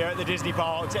Autopia at the Disney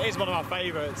parks. It is one of my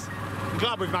favourites. I'm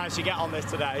glad we've managed to get on this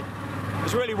today. I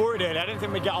was really worried earlier. I didn't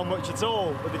think we'd get on much at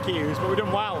all with the queues, but we've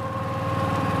done well.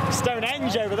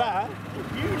 Stonehenge over there.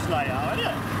 Huge layout,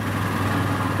 isn't it?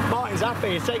 Martin's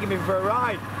happy. He's taking me for a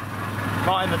ride.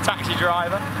 Martin, the taxi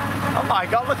driver. Oh my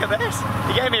God, look at this.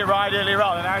 He gave me a ride earlier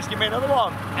on and now he's giving me another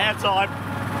one. Airtime.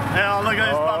 Yeah, look at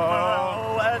this bumper.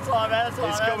 Oh, airtime.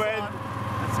 It's coming.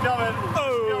 It's coming.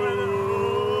 Oh.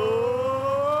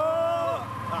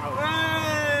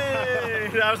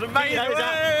 That was amazing.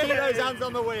 Keep those hands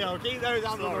on the wheel. Keep those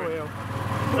hands on the wheel.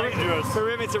 Dangerous.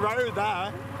 Perimeter road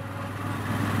there.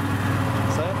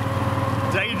 So.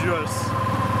 Dangerous.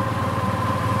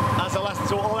 That's a lesson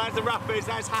to all. There's the rapids.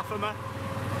 There's Haffamer.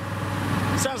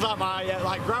 Sounds like my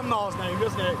like grandma's name,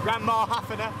 doesn't it? Grandma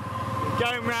Haffamer.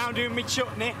 Going round doing me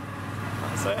chutney.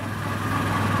 That's it.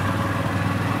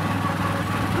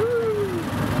 Woo.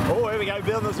 Oh, here we go.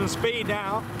 Building up some speed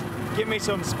now. Give me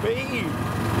some speed.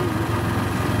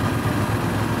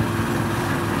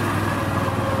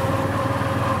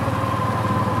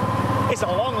 It's a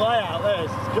long layout,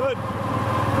 this. It's good.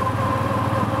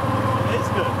 It is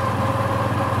good.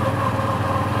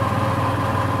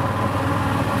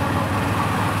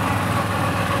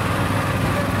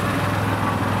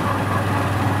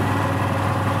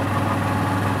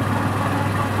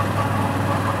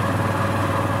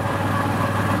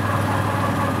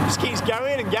 Just keeps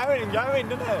going and going and going,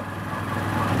 doesn't it?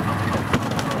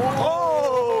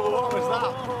 Whoa! What was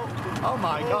that? Oh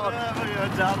my God.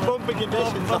 Bumpy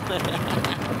conditions up there.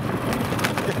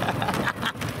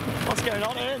 What's going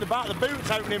on here in the back? The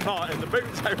boot's opening, Martin. The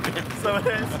boot's opening. So it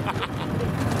is.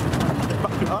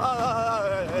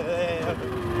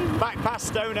 Back past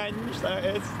Stonehenge. There it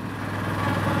is.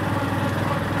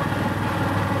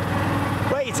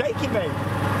 Where are you taking me?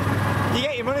 You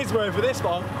get your money's worth for this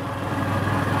one.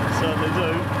 Certainly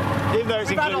do. Even though it's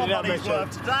We've had our included in money's admission.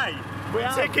 worth today. We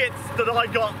have. Tickets that I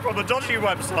got from a dodgy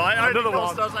website only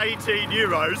cost us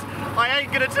 €18. I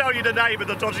ain't going to tell you the name of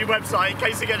the dodgy website in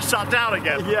case it gets shut down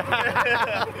again.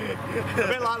 Yeah. A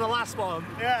bit like the last one.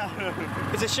 Yeah.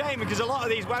 It's a shame because a lot of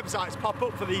these websites pop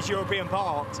up for these European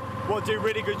parks will do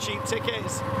really good cheap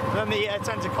tickets, then they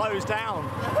tend to close down.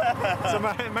 So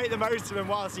make the most of them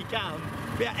whilst you can.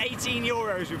 But yeah,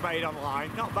 €18 we paid online,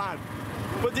 not bad.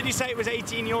 But did you say it was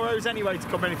 €18 anyway to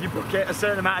come in if you book it a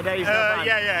certain amount of days in advance?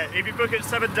 Yeah. If you book it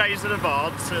 7 days in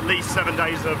advance, at least 7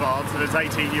 days in advance, and it's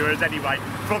 €18 anyway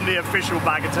from the official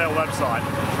Bagatelle website.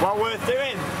 Well worth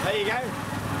doing. There you go.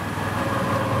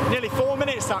 Nearly 4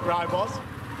 minutes that ride was.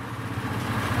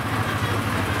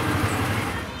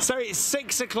 So it's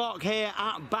 6 o'clock here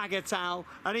at Bagatelle,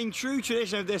 and in true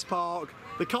tradition of this park,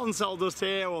 the console dust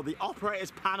here, or the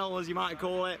operator's panel as you might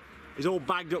call it, is all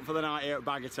bagged up for the night here at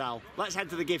Bagatelle. Let's head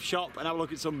to the gift shop and have a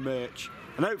look at some merch.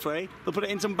 And hopefully, they'll put it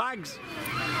in some bags.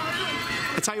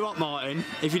 I tell you what, Martin,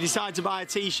 if you decide to buy a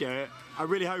t-shirt, I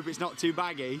really hope it's not too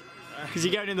baggy. Because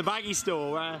you're going in the baggy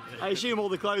store where I assume all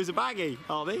the clothes are baggy,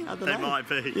 are they? I don't know. They might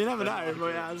be. You never know,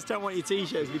 but yeah, I just don't want your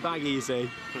t-shirts to be baggy, you see.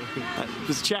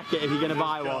 Just check it if you're going to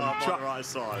buy one. Try the right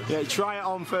size. Yeah, try it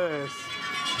on first.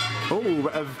 Oh,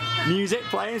 bit of music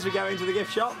playing as we go into the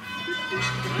gift shop.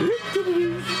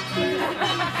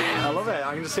 I love it.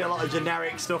 I can just see a lot of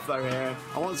generic stuff though here.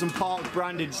 I want some park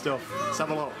branded stuff. Let's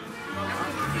have a look.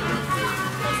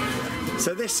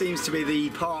 So this seems to be the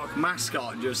park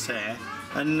mascot just here.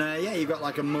 And yeah, you've got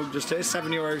like a mug just here,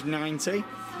 €7.90.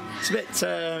 It's a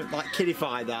bit like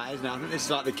kiddified that, isn't it? I think this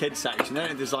is like the kids section. I don't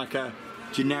think there's like a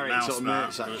generic Mouse sort of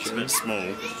merch section. It's a bit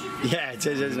small. Yeah, it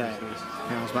is, isn't it?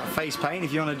 Yeah, it's about face paint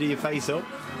if you want to do your face up.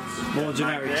 More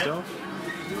generic stuff.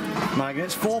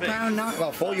 Magnets, £4.90.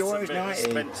 Well, €4.90.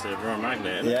 Expensive for a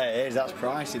magnet. Yeah, it is. That's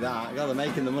pricey. That. God, they're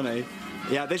making the money.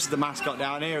 Yeah, this is the mascot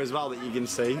down here as well that you can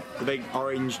see. The big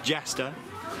orange jester,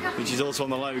 which is also on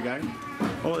the logo.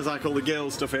 Oh, there's like all the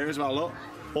girls stuff here as well. Look,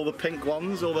 all the pink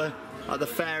ones, all the like the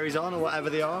fairies on or whatever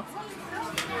they are.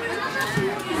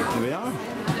 Here we are.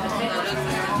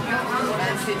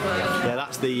 Yeah,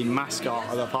 that's the mascot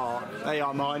of the park. There you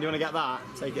are, Martin. Do you want to get that?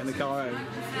 Take it in the car home.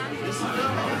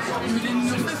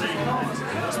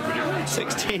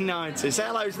 £16.90. Say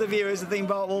hello to the viewers of Theme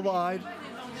Park Worldwide.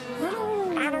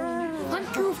 Hello.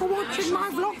 Thank you for watching my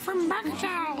vlog from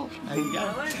Bagatelle. There you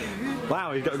go.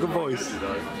 Wow, you've got a good voice. You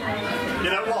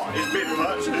know what? It's been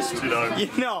purchased, you know.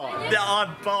 You're not? Yeah,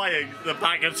 I'm buying the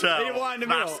Bagatelle. Are you winding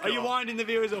me up? Are you winding the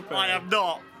viewers up? I am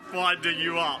not winding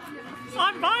you up.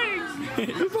 I'm buying.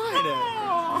 You're buying it?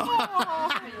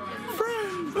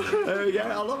 Friend. There we go.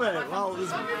 I love it. Well,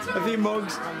 there's a few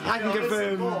mugs. I can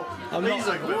confirm.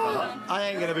 I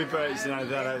ain't gonna be purchasing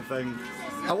anything, I don't think.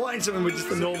 I wanted something with just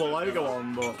the normal logo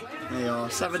on, but there you are,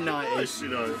 $7.90. You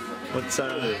know, but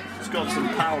it's got some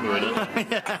powder in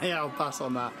it. yeah, I'll pass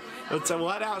on that. But we'll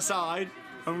head outside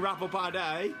and wrap up our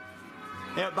day.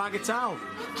 Yeah, Bagatelle.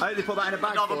 I hope they put that in a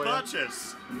bag Another for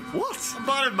purchase. You. What?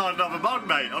 I'm buying another mug,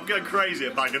 mate. I'm going crazy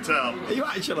at Bagatelle. Are you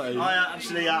actually? I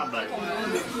actually am, mate.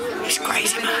 It's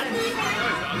crazy, man.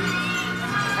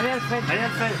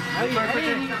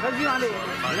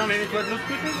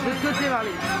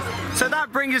 So that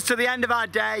brings us to the end of our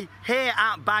day here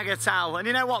at Bagatelle. And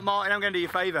you know what, Martin? I'm going to do you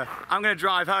a favour. I'm going to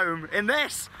drive home in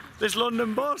this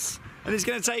London bus. And it's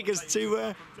going to take us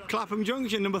to Clapham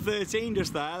Junction, number 13,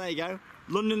 just there. There you go.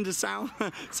 London to south,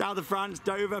 south of France,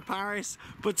 Dover, Paris.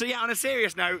 But yeah, on a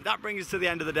serious note, that brings us to the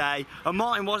end of the day. And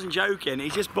Martin wasn't joking.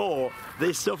 He's just bought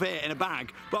this stuff here in a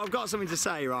bag. But I've got something to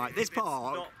say, right? This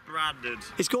park... It's not branded.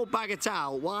 It's called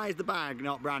Bagatelle. Why is the bag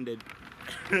not branded?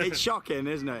 It's shocking,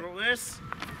 isn't it? I brought this,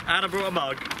 and I brought a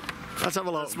mug. Let's have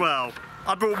a look. As well.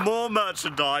 I brought more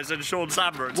merchandise than Sean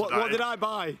Sambrook today. What did I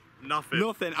buy? Nothing.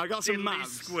 Nothing. I got some Diddly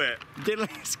maps. squid.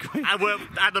 Diddly squid.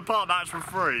 And the park mats for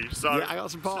free, so yeah, I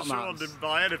got some park Sean maps. didn't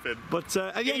buy anything. But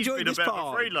have you enjoyed this park? He's been a bit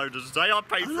park? of a freeloader today. I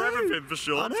paid for everything for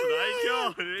Sean today.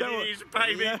 God, he needs to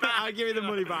pay me back. I'll give you the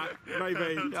money back,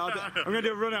 maybe. I'm going to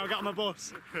do a run out. I'll get on my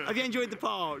bus. Have you enjoyed the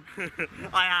park?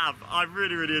 I have. I've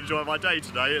really, really enjoyed my day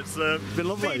today. It's been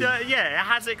lovely. Yeah, it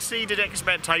has exceeded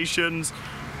expectations.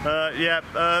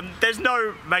 There's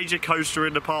no major coaster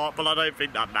in the park, but I don't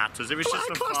think that matters. It was just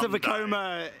a fun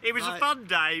day. It was a fun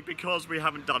day because we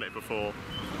haven't done it before.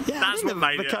 Yeah, that's what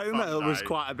made it a Vekoma fun was day.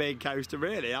 quite a big coaster,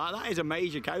 really. That is a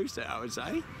major coaster, I would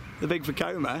say. The big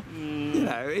Vekoma. You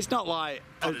know, it's not like...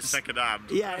 It's second hand.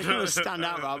 Yeah, it's not a stand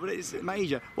out, right, but it's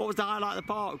major. What was the highlight of the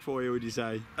park for you, would you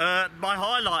say? My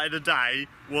highlight of the day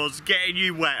was getting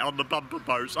you wet on the bumper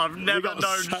boats. I've never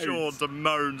known soaked. Sean to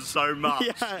moan so much.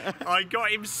 Yeah. I got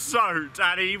him soaked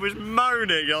and he was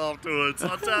moaning afterwards.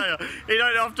 I tell you, he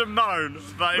don't have to moan,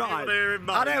 but if you want to hear him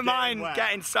moan, I don't mind wet.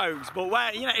 getting soaked, but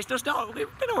it's just not.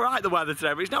 It's been all right the weather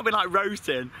today, but it's not been like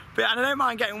roasting. But and I don't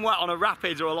mind getting wet on a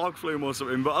rapids or a log flume or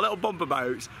something. But a little bumper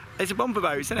boat. It's a bumper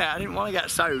boat, isn't it? I didn't want to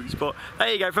get soaked, but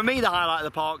there you go. For me, the highlight of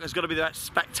the park has got to be that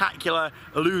spectacular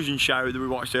illusion show that we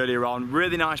watched earlier on.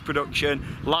 Really nice production,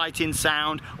 lighting,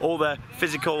 sound, all the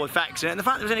physical effects in it. And the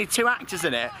fact there was only 2 actors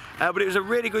in it, but it was a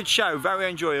really good show, very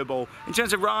enjoyable. In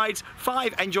terms of rides,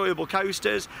 5 enjoyable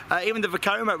coasters. Even the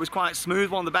Vekoma was quite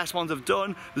smooth, one of the best ones I've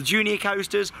done. The junior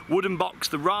coasters, wooden box,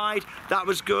 the ride, that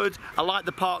was good. I like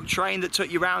the park train that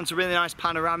took you around to really nice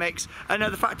panoramics. And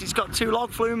the fact it's got 2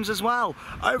 log flumes as well.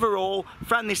 Overall,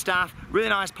 friendly staff, really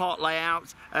nice park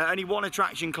layout. Only 1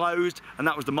 attraction closed, and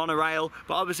that was the monorail.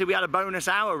 But obviously we had a bonus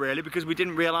hour really because we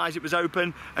didn't realise it was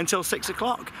open until 6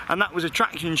 o'clock, and that was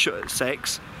attraction shut at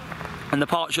 6. And the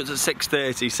park shuts at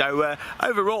 6:30. So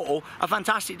overall, a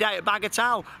fantastic day at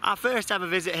Bagatelle. Our first ever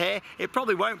visit here. It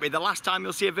probably won't be the last time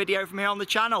you'll see a video from here on the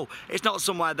channel. It's not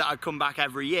somewhere that I'd come back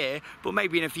every year, but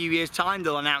maybe in a few years' time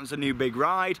they'll announce a new big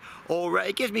ride. Or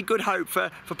it gives me good hope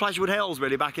for Pleasurewood Hills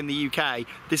really back in the UK.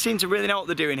 They seem to really know what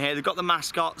they're doing here. They've got the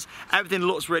mascots. Everything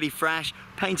looks really fresh,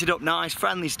 painted up nice,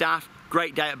 friendly staff.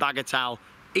 Great day at Bagatelle.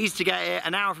 Easy to get here,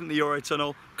 an hour from the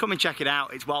Eurotunnel. Come and check it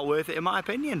out, it's well worth it in my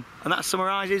opinion. And that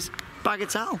summarises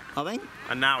Bagatelle, I think.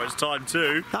 And now it's time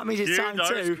to... That means it's time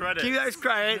to cue those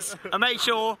credits and make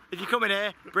sure, if you come in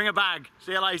here, bring a bag.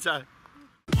 See you later.